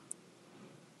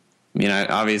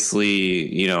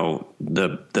 Obviously,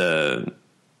 the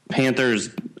Panthers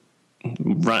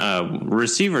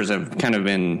receivers have kind of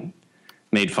been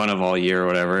made fun of all year or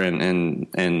whatever, and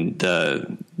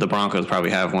the Broncos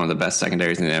probably have one of the best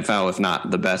secondaries in the NFL, if not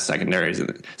the best secondary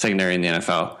in the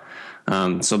NFL.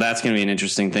 So that's going to be an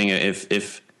interesting thing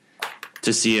if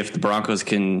to see if the Broncos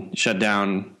can shut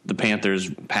down the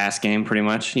Panthers pass game pretty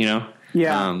much,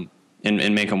 and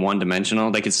make them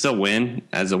one-dimensional. They could still win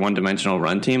as a one-dimensional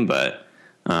run team, but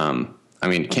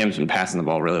Cam's been passing the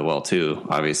ball really well too,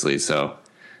 obviously, so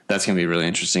that's going to be really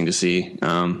interesting to see.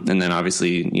 And then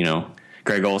obviously,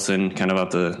 Greg Olsen kind of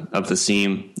up the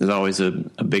seam is always a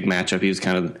big matchup. He was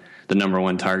kind of the number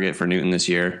one target for Newton this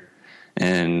year.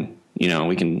 And,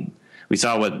 we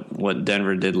saw what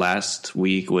Denver did last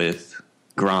week with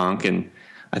Gronk. And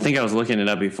I think I was looking it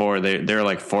up before. They're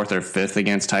like 4th or 5th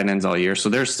against tight ends all year. So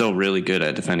they're still really good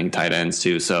at defending tight ends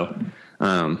too. So,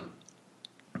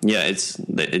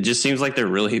 it just seems like they're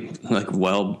really like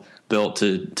well built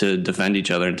to defend each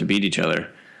other and to beat each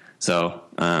other. So,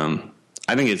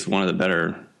 I think it's one of the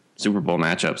better Super Bowl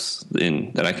matchups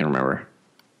that I can remember.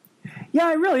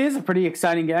 Yeah, it really is a pretty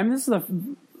exciting game. This is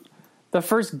the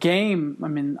first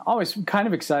game. Always kind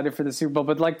of excited for the Super Bowl,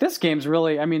 but like this game's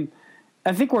really, I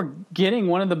think we're getting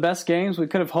one of the best games we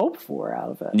could have hoped for out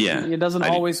of it. Yeah. It doesn't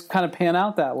always kind of pan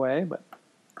out that way, but.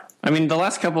 The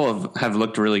last couple have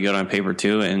looked really good on paper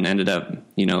too, and ended up,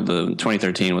 the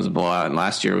 2013 was a blowout, and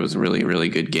last year was a really, really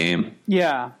good game.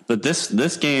 Yeah. But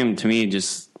this game to me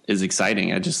just is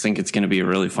exciting. I just think it's going to be a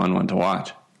really fun one to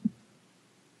watch.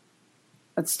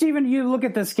 Stephen, you look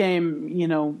at this game,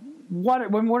 what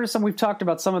are some, we've talked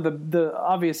about some of the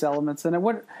obvious elements, and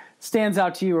what stands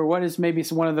out to you, or what is maybe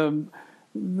one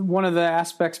of the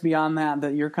aspects beyond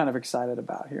that you're kind of excited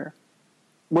about here?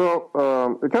 Well,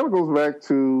 it kind of goes back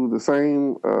to the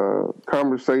same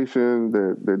conversation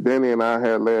that Danny and I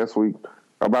had last week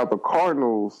about the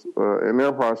Cardinals and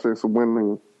their process of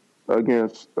winning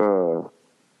against the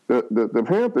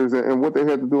Panthers, and what they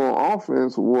had to do on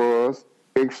offense was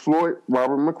exploit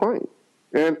Robert McClain.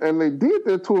 And they did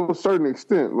that to a certain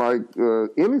extent. Like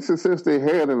any success they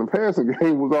had in the passing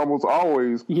game was almost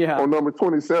always on number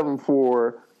 27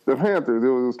 for the Panthers. It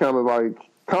was kind of like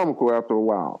comical after a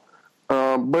while.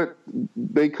 But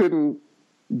they couldn't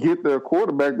get their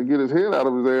quarterback to get his head out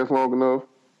of his ass long enough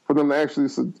for them to actually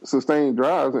sustain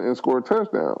drives and score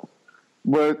touchdowns.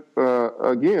 But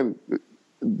again,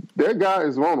 that guy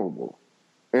is vulnerable,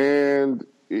 and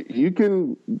you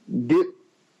can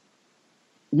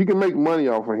make money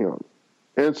off of him.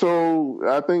 And so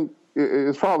I think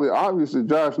it's probably obvious that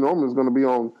Josh Norman is going to be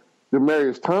on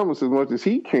Demaryius Thomas as much as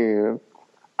he can.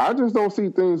 I just don't see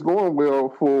things going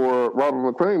well for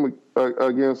Robert McClain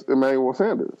against Emmanuel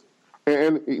Sanders.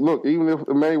 And look, even if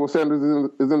Emmanuel Sanders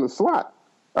is in the slot,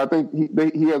 I think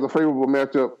he has a favorable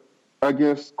matchup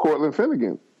against Cortland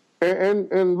Finnegan.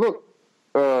 And look,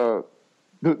 the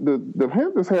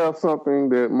Panthers have something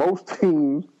that most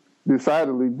teams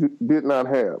decidedly did not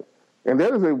have. And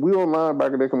that is a wheel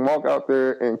linebacker that can walk out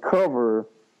there and cover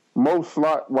most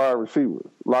slot wide receivers,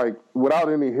 like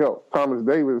without any help. Thomas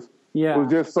Davis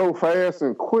was just so fast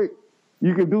and quick.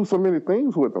 You can do so many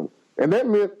things with him. And that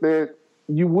meant that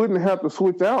you wouldn't have to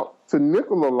switch out to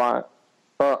nickel a lot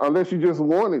unless you just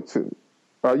wanted to.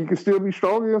 You can still be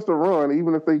strong against the run,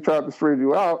 even if they tried to spread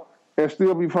you out, and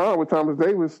still be fine with Thomas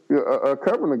Davis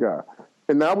covering the guy.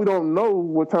 And now we don't know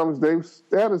what Thomas Davis'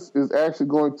 status is actually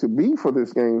going to be for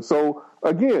this game. So,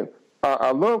 again,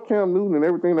 I love Cam Newton and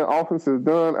everything that offense has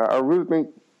done. I really think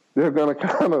they're going to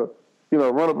kind of,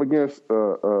 run up against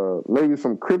maybe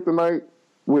some kryptonite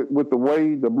with the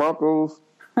way the Broncos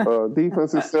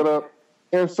defense is set up.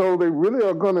 And so they really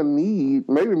are going to need,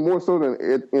 maybe more so than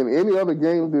in any other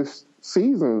game this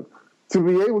season, to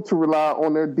be able to rely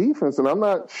on their defense. And I'm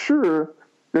not sure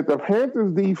that the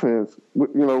Panthers defense,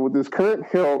 with this current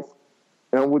health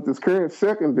and with this current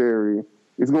secondary,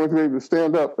 is going to be able to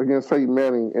stand up against Peyton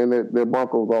Manning and their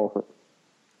Broncos offense.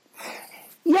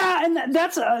 Yeah, and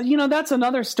that's that's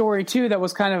another story too that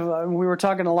was kind of we were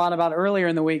talking a lot about earlier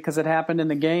in the week because it happened in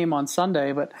the game on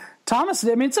Sunday. But Thomas,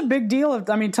 it's a big deal.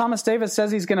 Thomas Davis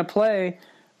says he's going to play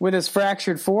with his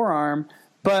fractured forearm,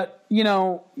 but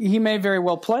he may very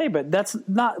well play. But that's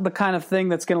not the kind of thing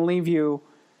that's going to leave you,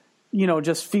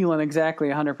 just feeling exactly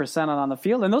 100% on the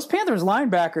field. And those Panthers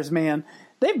linebackers, man,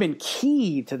 they've been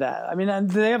key to that.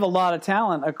 They have a lot of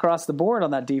talent across the board on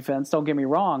that defense. Don't get me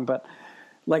wrong, but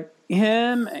like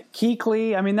him,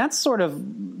 Kuechly, that's sort of,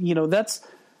 that's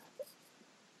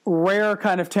rare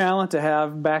kind of talent to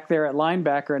have back there at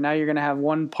linebacker. And now you're going to have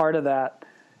one part of that,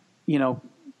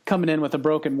 coming in with a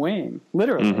broken wing,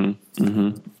 literally. Mm-hmm.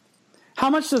 Mm-hmm. How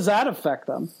much does that affect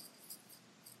them?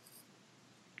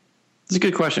 It's a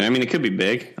good question. It could be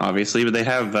big, obviously, but they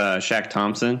have Shaq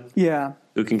Thompson. Yeah.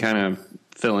 Who can kind of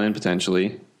fill in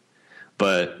potentially.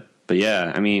 But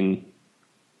yeah,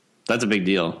 that's a big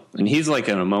deal. And he's like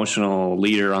an emotional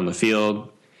leader on the field,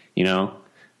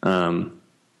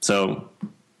 So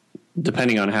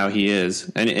depending on how he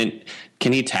is, and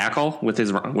can he tackle with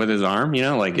his arm?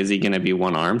 Is he going to be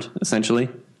one-armed essentially?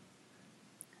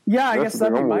 Yeah, I guess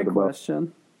that'd be my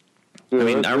question.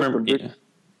 Yeah, I remember.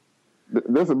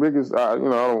 That's the biggest. I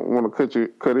don't want to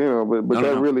cut in, but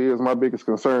that really is my biggest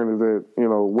concern. Is that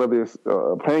whether it's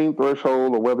a pain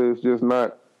threshold or whether it's just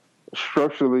not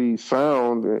structurally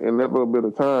sound in that little bit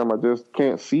of time, I just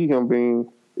can't see him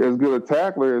being as good a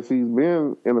tackler as he's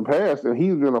been in the past, and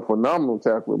he's been a phenomenal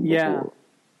tackler before. Yeah.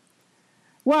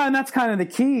 Well, and that's kind of the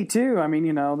key too.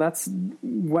 That's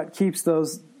what keeps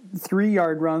those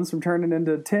 3-yard runs from turning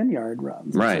into 10-yard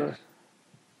runs, right?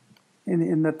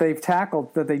 In that they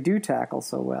do tackle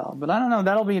so well. But I don't know.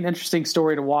 That'll be an interesting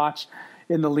story to watch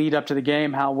in the lead up to the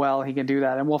game, how well he can do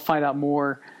that, and we'll find out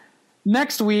more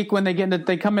next week when they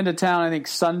come into town. I think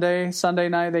Sunday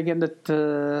night they get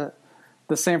into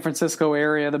the San Francisco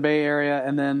area, the Bay Area,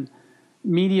 and then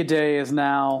Media Day is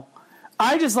now.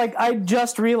 I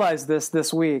just realized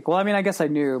this week. Well, I guess I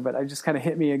knew, but it just kind of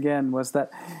hit me again, was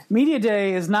that Media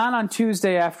Day is not on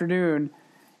Tuesday afternoon.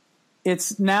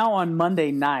 It's now on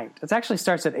Monday night. It actually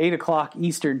starts at 8:00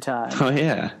 Eastern time. Oh,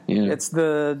 yeah. It's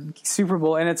the Super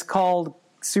Bowl, and it's called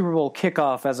Super Bowl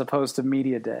Kickoff as opposed to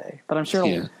Media Day. But I'm sure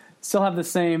it'll still have the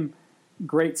same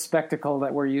great spectacle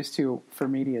that we're used to for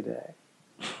Media Day.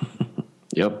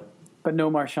 Yep. But no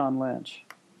Marshawn Lynch.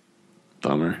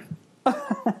 Bummer.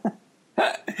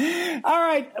 All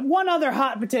right, one other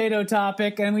hot potato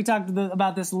topic, and we talked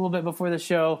about this a little bit before the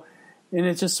show, and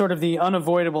it's just sort of the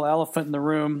unavoidable elephant in the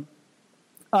room.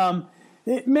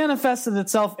 It manifested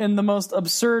itself in the most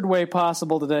absurd way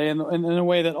possible today, in a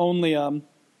way that only, I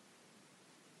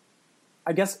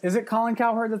guess, is it Colin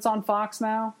Cowherd that's on Fox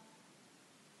now?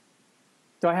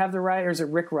 Do I have the right, or is it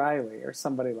Rick Riley or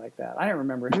somebody like that? I don't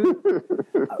remember. Who?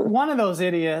 One of those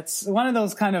idiots, one of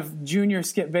those kind of junior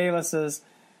Skip Baylesses.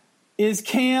 Is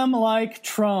Cam like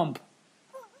Trump?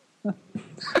 That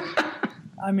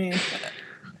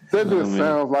just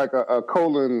sounds like a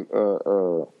Colin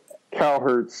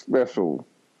Cowherd special.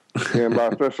 And by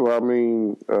special, I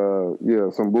mean,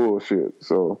 some bullshit.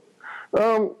 So, it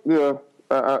was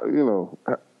I don't even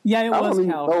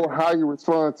know how you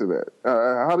respond to that.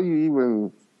 How do you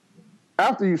even,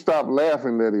 after you stop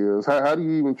laughing, that is, how do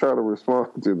you even try to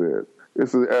respond to that?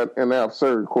 It's an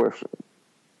absurd question.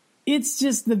 It's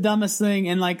just the dumbest thing,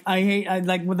 and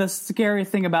the scary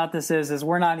thing about this is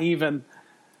we're not even,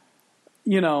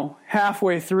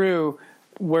 halfway through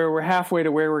where we're halfway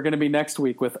to where we're going to be next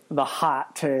week with the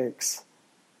hot takes.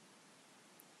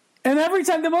 And every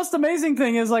time, the most amazing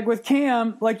thing is, like, with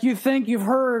Cam, like, you think you've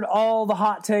heard all the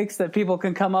hot takes that people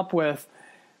can come up with,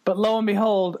 but lo and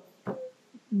behold,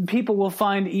 people will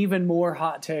find even more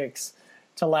hot takes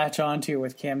to latch onto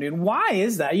with Cam Newton. Why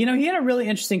is that? You know, he had a really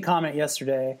interesting comment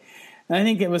yesterday, and I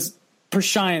think it was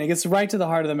prescient. It gets right to the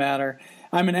heart of the matter.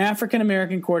 I'm an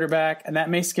African-American quarterback, and that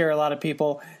may scare a lot of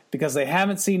people because they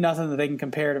haven't seen nothing that they can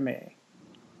compare to me.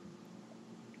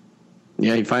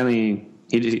 Yeah, he finally...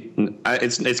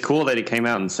 It's cool that he came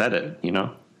out and said it, you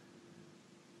know?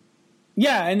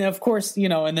 Yeah, and of course, you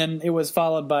know, and then it was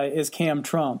followed by, is Cam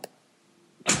Trump?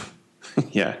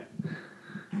 Yeah.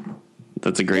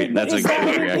 That's a great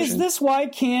reaction. Is this why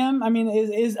Cam, I mean,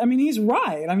 he's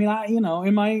right. I mean,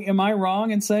 am I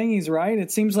wrong in saying he's right?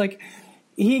 It seems like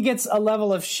he gets a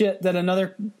level of shit that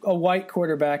a white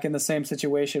quarterback in the same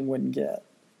situation wouldn't get.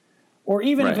 Or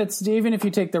even if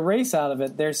you take the race out of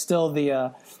it, there's still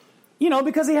the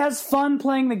because he has fun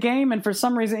playing the game, and for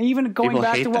some reason, even going People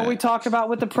back to what that. we talked about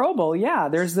with the Pro Bowl,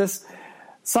 there's this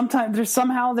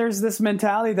there's this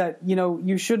mentality that, you know,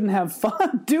 you shouldn't have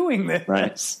fun doing this.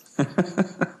 Right.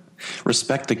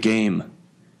 Respect the game.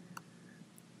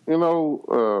 You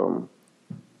know,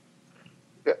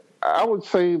 I would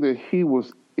say that he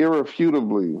was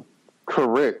irrefutably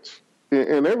correct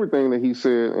in everything that he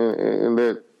said in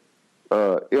that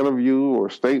interview or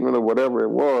statement or whatever it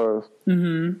was.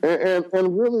 Mm-hmm.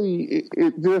 And really,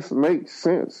 it just makes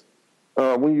sense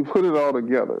when you put it all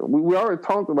together. We already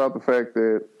talked about the fact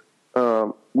that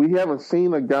we haven't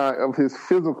seen a guy of his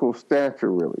physical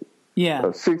stature, really. Yeah.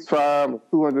 6'5",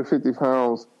 250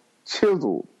 pounds,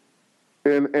 chiseled.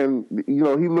 And you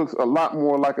know, he looks a lot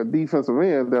more like a defensive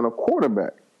end than a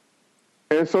quarterback.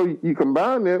 And so you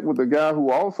combine that with a guy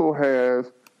who also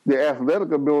has the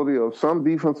athletic ability of some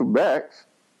defensive backs,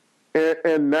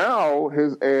 and now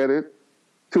has added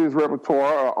to his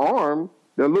repertoire an arm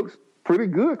that looks pretty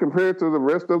good compared to the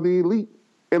rest of the elite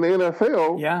in the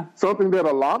NFL. Yeah. Something that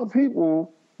a lot of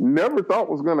people never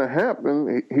thought was going to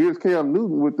happen. Here's Cam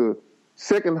Newton with the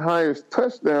second highest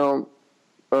touchdown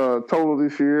total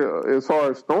this year as far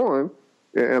as throwing,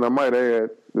 and I might add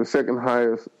the second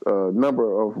highest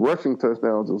number of rushing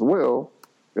touchdowns as well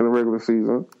in the regular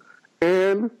season.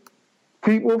 And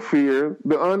people fear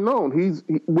the unknown.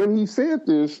 When he said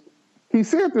this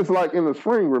like in the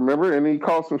spring, remember? And he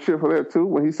caught some shit for that too,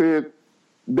 when he said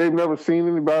they've never seen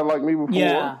anybody like me before.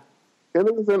 Yeah. And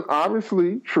it was an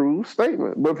obviously true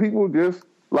statement. But people just,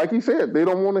 like he said, they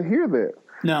don't want to hear that.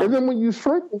 No. And then when you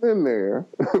sprinkle in there,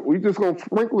 we just going to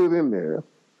sprinkle it in there,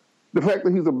 the fact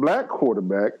that he's a black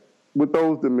quarterback with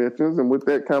those dimensions and with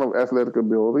that kind of athletic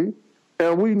ability,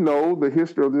 and we know the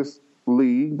history of this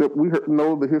league, that we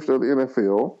know the history of the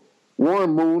NFL.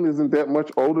 Warren Moon isn't that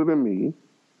much older than me,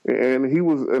 and he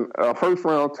was a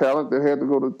first-round talent that had to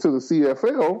go to the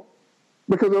CFL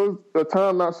because there was a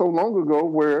time not so long ago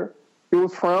where it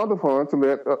was frowned upon to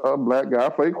let a black guy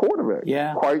play quarterback.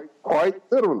 Yeah. Quite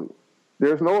literally.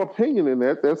 There's no opinion in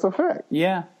that. That's a fact.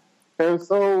 Yeah. And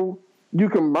so you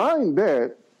combine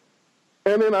that,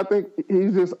 and then I think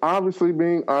he's just obviously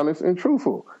being honest and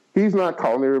truthful. He's not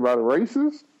calling everybody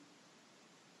racist.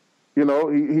 You know,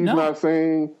 he's not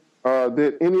saying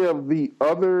that any of the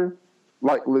other,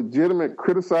 like, legitimate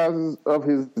criticizers of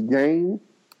his game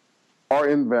are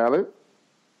invalid.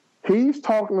 He's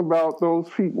talking about those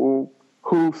people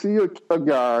who see a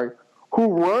guy who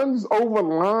runs over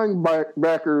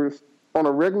linebackers on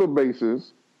a regular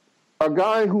basis, a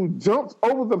guy who jumps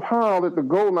over the pile at the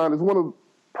goal line is one of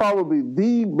probably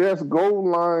the best goal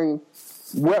line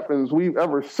weapons we've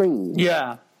ever seen.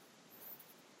 Yeah.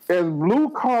 As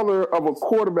blue-collar of a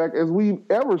quarterback as we've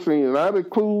ever seen. And I'd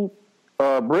include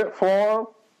Brett Favre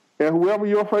and whoever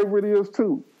your favorite is,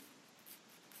 too.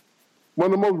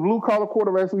 One of the most blue-collar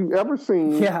quarterbacks we've ever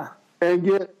seen. Yeah. And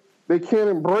yet they can't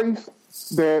embrace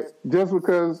that just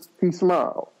because he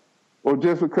smiles or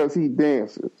just because he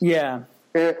dances. Yeah.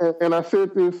 And I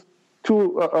said this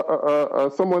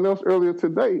to someone else earlier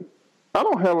today. I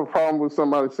don't have a problem with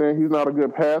somebody saying he's not a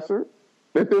good passer.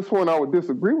 At this point, I would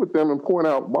disagree with them and point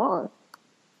out why.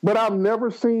 But I've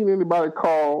never seen anybody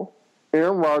call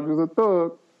Aaron Rodgers a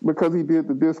thug because he did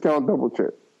the discount double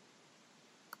check.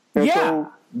 And so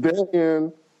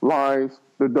therein lies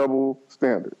the double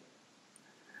standard.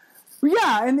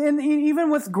 Yeah, and even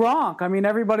with Gronk, I mean,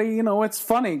 everybody, you know, it's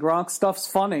funny. Gronk stuff's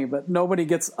funny, but nobody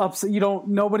gets upset.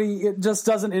 It just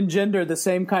doesn't engender the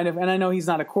same kind of, and I know he's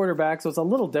not a quarterback, so it's a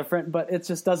little different, but it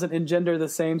just doesn't engender the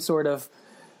same sort of,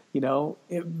 you know,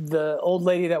 the old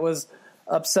lady that was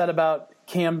upset about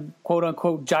Cam, quote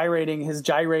unquote, gyrating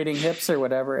hips or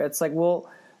whatever. It's like, well,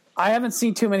 I haven't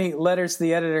seen too many letters to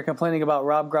the editor complaining about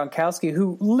Rob Gronkowski,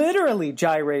 who literally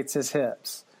gyrates his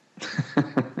hips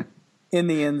in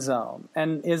the end zone,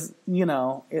 and is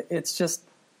it's just.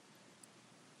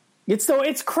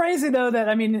 It's crazy though that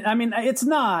I mean it's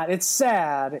not. It's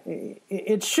sad.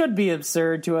 It should be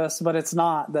absurd to us, but it's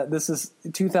not. That this is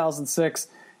 2006,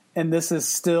 and this is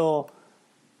still,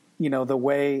 the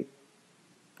way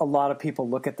a lot of people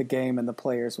look at the game and the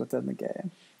players within the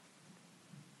game.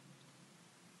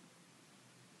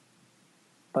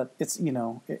 But it's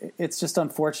it's just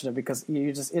unfortunate because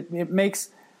it makes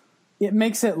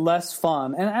it less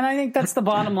fun. And I think that's the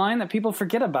bottom line that people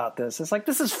forget about this. It's like,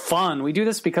 this is fun. We do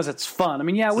this because it's fun. I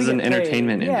mean, this is an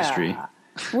entertainment industry. Yeah,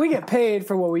 we get paid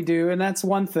for what we do, and that's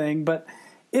one thing. But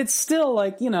it's still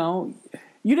like, you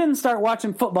didn't start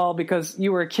watching football because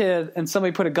you were a kid and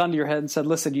somebody put a gun to your head and said,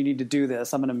 listen, you need to do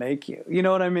this. I'm going to make you. You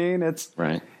know what I mean? It's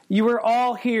right. You were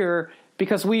all here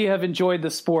because we have enjoyed the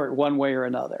sport one way or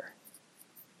another.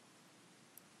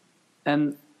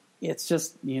 And it's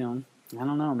just, I don't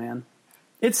know, man.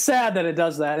 It's sad that it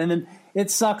does that, and then it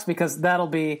sucks because that'll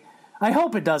be. I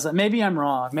hope it doesn't. Maybe I'm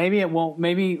wrong. Maybe it won't.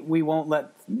 Maybe we won't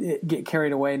let it get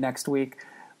carried away next week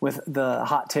with the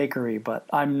hot takery. But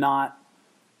I'm not.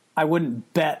 I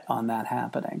wouldn't bet on that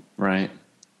happening. Right.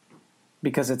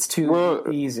 Because it's too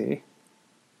easy.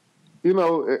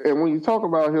 And when you talk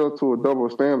about held to a double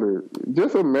standard,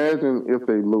 just imagine if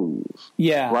they lose.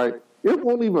 Yeah. Right. It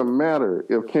won't even matter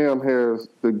if Cam has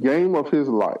the game of his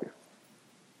life.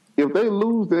 If they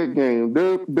lose that game,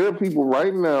 there are people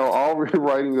right now already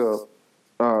writing up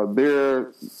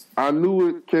I knew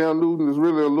it, Cam Newton is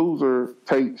really a loser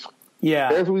takes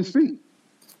as we speak.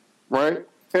 Right?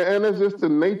 And it's just the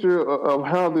nature of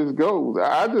how this goes.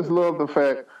 I just love the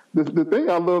fact, the thing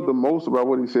I love the most about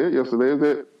what he said yesterday is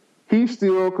that he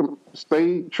still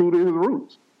stayed true to his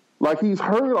roots. Like, he's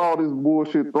heard all this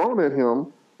bullshit thrown at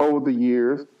him over the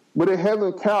years, but it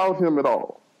hasn't cowed him at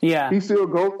all. Yeah. He still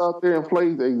goes out there and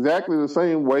plays exactly the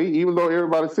same way, even though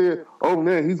everybody said, oh,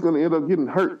 man, he's going to end up getting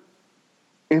hurt.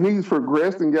 And he's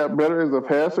progressed and got better as a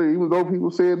passer, even though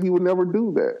people said he would never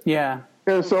do that. Yeah.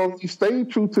 And so he stayed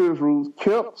true to his roots,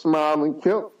 kept smiling,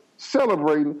 kept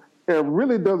celebrating, and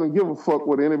really doesn't give a fuck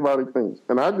what anybody thinks.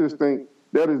 And I just think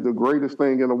that is the greatest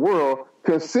thing in the world,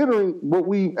 considering what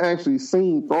we've actually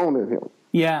seen thrown at him.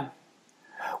 Yeah.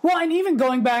 Well, and even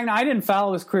going back, I didn't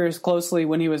follow his career as closely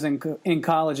when he was in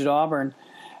college at Auburn.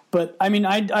 But, I mean,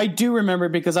 I do remember,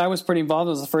 because I was pretty involved.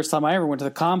 It was the first time I ever went to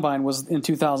the Combine was in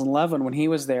 2011 when he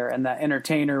was there, and that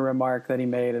entertainer remark that he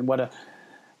made, and what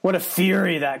a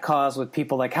fury that caused with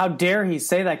people. Like, how dare he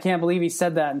say that? I can't believe he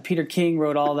said that. And Peter King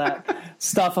wrote all that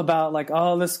stuff about, like,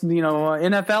 oh, this,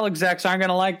 NFL execs aren't going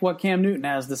to like what Cam Newton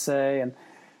has to say.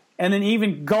 And then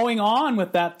even going on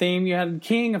with that theme, you had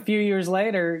King a few years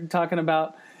later talking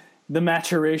about the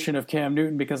maturation of Cam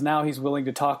Newton because now he's willing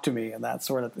to talk to me and that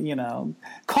sort of,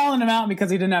 calling him out because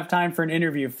he didn't have time for an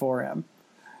interview for him.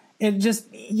 It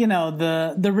just,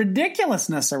 the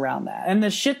ridiculousness around that and the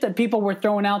shit that people were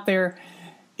throwing out there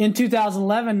in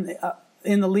 2011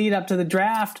 in the lead up to the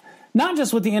draft, not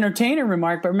just with the entertainer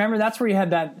remark, but remember that's where you had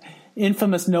that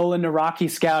infamous Nolan Naraki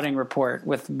scouting report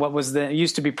with what was it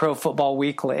used to be Pro Football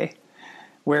Weekly,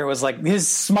 where it was like his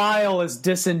smile is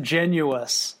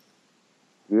disingenuous.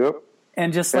 Yep.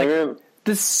 And just like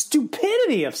the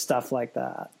stupidity of stuff like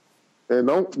that. And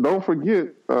don't forget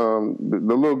the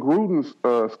little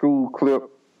Gruden school clip.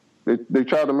 They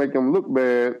tried to make him look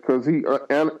bad because he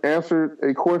answered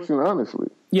a question honestly.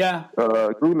 Yeah.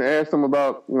 Gruden asked him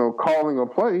about calling a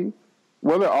play.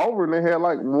 Well, at Auburn they had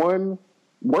like one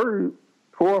word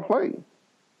for a play.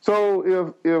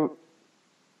 So if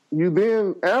you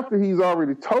then, after he's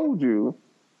already told you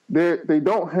that they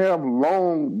don't have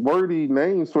long, wordy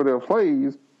names for their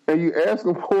plays, and you ask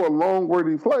them for a long,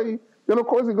 wordy play, then of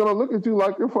course they're going to look at you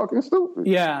like you're fucking stupid.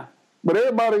 Yeah. But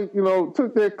everybody,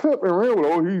 took that clip and ran with,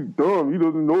 oh, he's dumb. He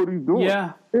doesn't know what he's doing.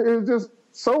 Yeah. It's just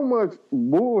so much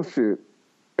bullshit.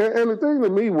 And the thing to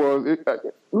me was,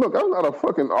 look, I'm not a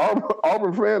fucking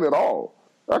Auburn fan at all.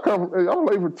 I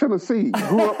played for Tennessee,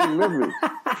 grew up in Memphis.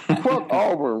 Fuck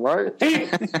Auburn, right?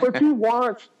 But you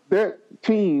watched that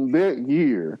team that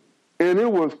year, and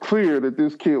it was clear that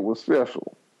this kid was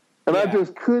special. And I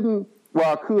just couldn't,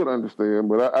 I could understand,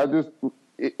 but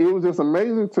it was just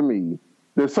amazing to me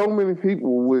that so many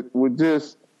people would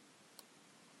just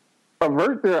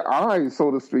avert their eyes,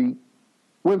 so to speak,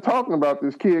 when talking about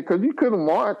this kid, because you couldn't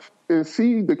watch and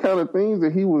see the kind of things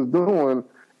that he was doing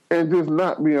and just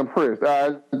not be impressed.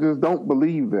 I just don't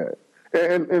believe that.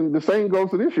 And the same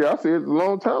goes to this year. I said it a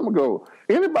long time ago.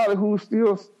 Anybody who's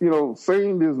still,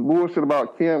 saying this bullshit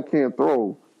about Cam can't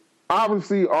throw,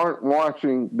 obviously aren't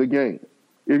watching the game.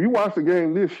 If you watch the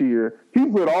game this year, he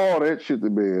put all that shit to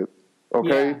bed.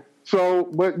 Okay? Yeah. So,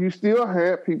 but you still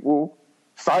had people,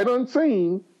 sight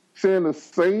unseen, saying the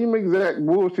same exact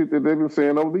bullshit that they've been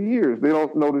saying over the years. They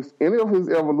don't notice any of his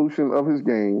evolution of his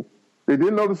game. They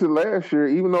didn't notice it last year,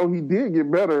 even though he did get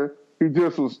better. He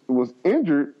just was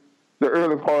injured the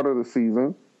early part of the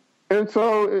season. And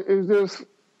so it's just,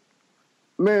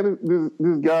 man,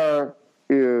 this guy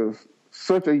is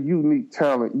such a unique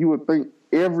talent. You would think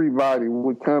everybody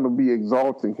would kind of be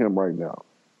exalting him right now.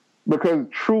 Because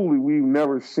truly, we've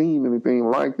never seen anything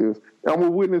like this. And we're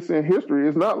witnessing history.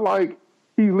 It's not like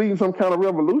he's leading some kind of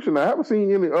revolution. I haven't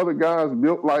seen any other guys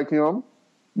built like him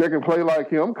that can play like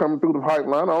him coming through the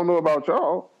pipeline. I don't know about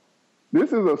y'all.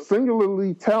 This is a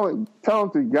singularly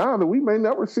talented guy that we may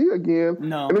never see again.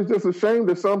 No. And it's just a shame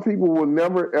that some people will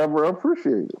never, ever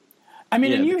appreciate it. I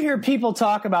mean, and you hear people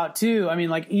talk about, too, I mean,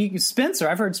 like Spencer,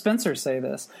 I've heard Spencer say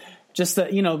this, just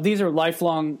that, these are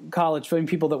lifelong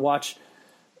people that watch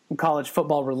college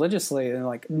football religiously and,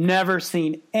 like, never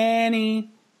seen any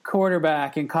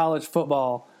quarterback in college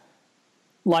football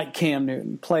like Cam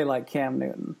Newton, play like Cam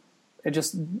Newton. It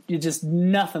just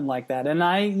nothing like that. And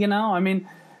I mean,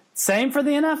 same for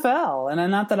the NFL.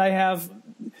 And not that I have,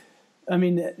 I'm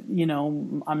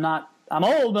old,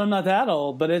 but I'm not that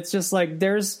old. But it's just like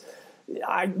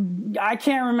I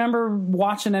can't remember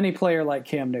watching any player like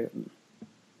Cam Newton.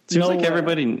 It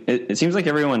seems like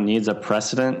everyone needs a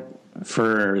precedent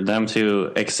for them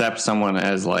to accept someone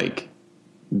as like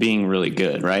being really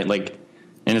good, right? Like,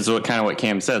 and it's what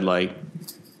Cam said, like,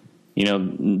 they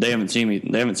haven't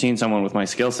seen someone with my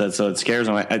skill set, so it scares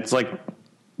them. It's like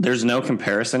there's no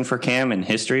comparison for Cam in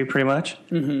history, pretty much,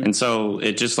 and so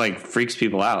it just like freaks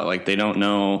people out. Like they don't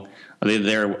know,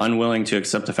 they're unwilling to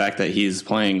accept the fact that he's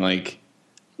playing like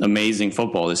amazing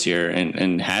football this year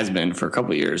and has been for a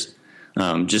couple of years,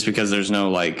 just because there's no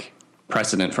like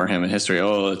precedent for him in history.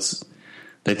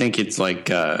 They think it's like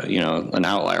an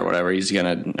outlier or whatever. He's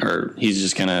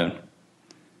just gonna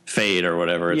fade or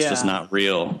whatever. It's just not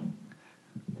real.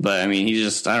 But I mean,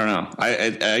 I don't know. I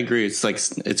agree. It's like,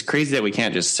 it's crazy that we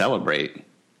can't just celebrate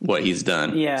what he's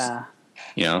done. Yeah.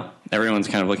 Everyone's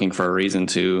kind of looking for a reason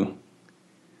to,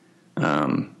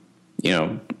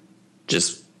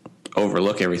 just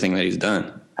overlook everything that he's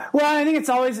done. Well, I think it's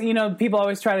always, people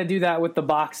always try to do that with the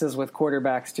boxes with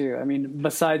quarterbacks too. I mean,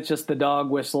 besides just the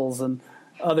dog whistles and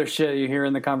other shit you hear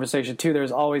in the conversation too,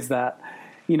 there's always that,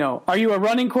 are you a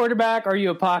running quarterback or are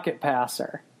you a pocket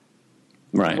passer?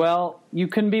 Right. Well, you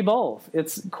can be both.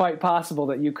 It's quite possible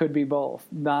that you could be both.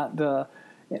 Not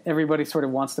everybody sort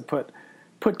of wants to put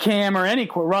Cam or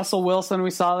Russell Wilson.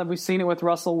 We've seen it with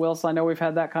Russell Wilson. I know we've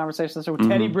had that conversation. So with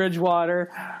Teddy Bridgewater,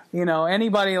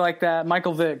 anybody like that,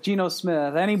 Michael Vick, Geno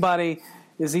Smith, anybody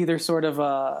is either sort of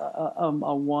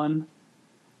a one.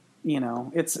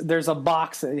 There's a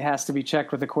box that has to be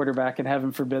checked with a quarterback, and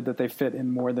heaven forbid that they fit in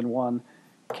more than one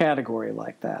category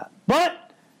like that. But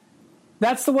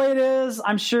that's the way it is.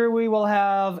 I'm sure we will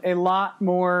have a lot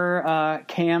more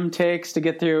Cam takes to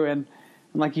get through. And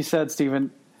like you said,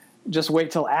 Stephen, just wait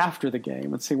till after the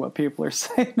game and see what people are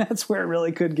saying. That's where it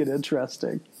really could get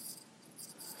interesting.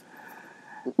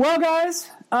 Well,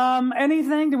 guys,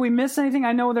 anything? Did we miss anything?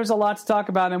 I know there's a lot to talk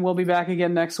about, and we'll be back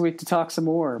again next week to talk some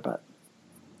more. But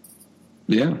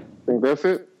yeah, I think that's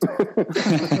it.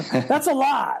 That's a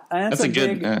lot.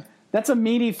 That's a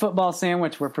meaty football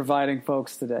sandwich we're providing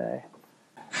folks today.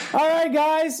 All right,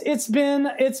 guys, it's been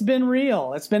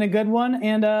real. It's been a good one,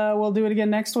 and we'll do it again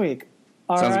next week.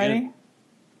 All righty.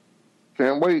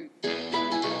 Can't wait.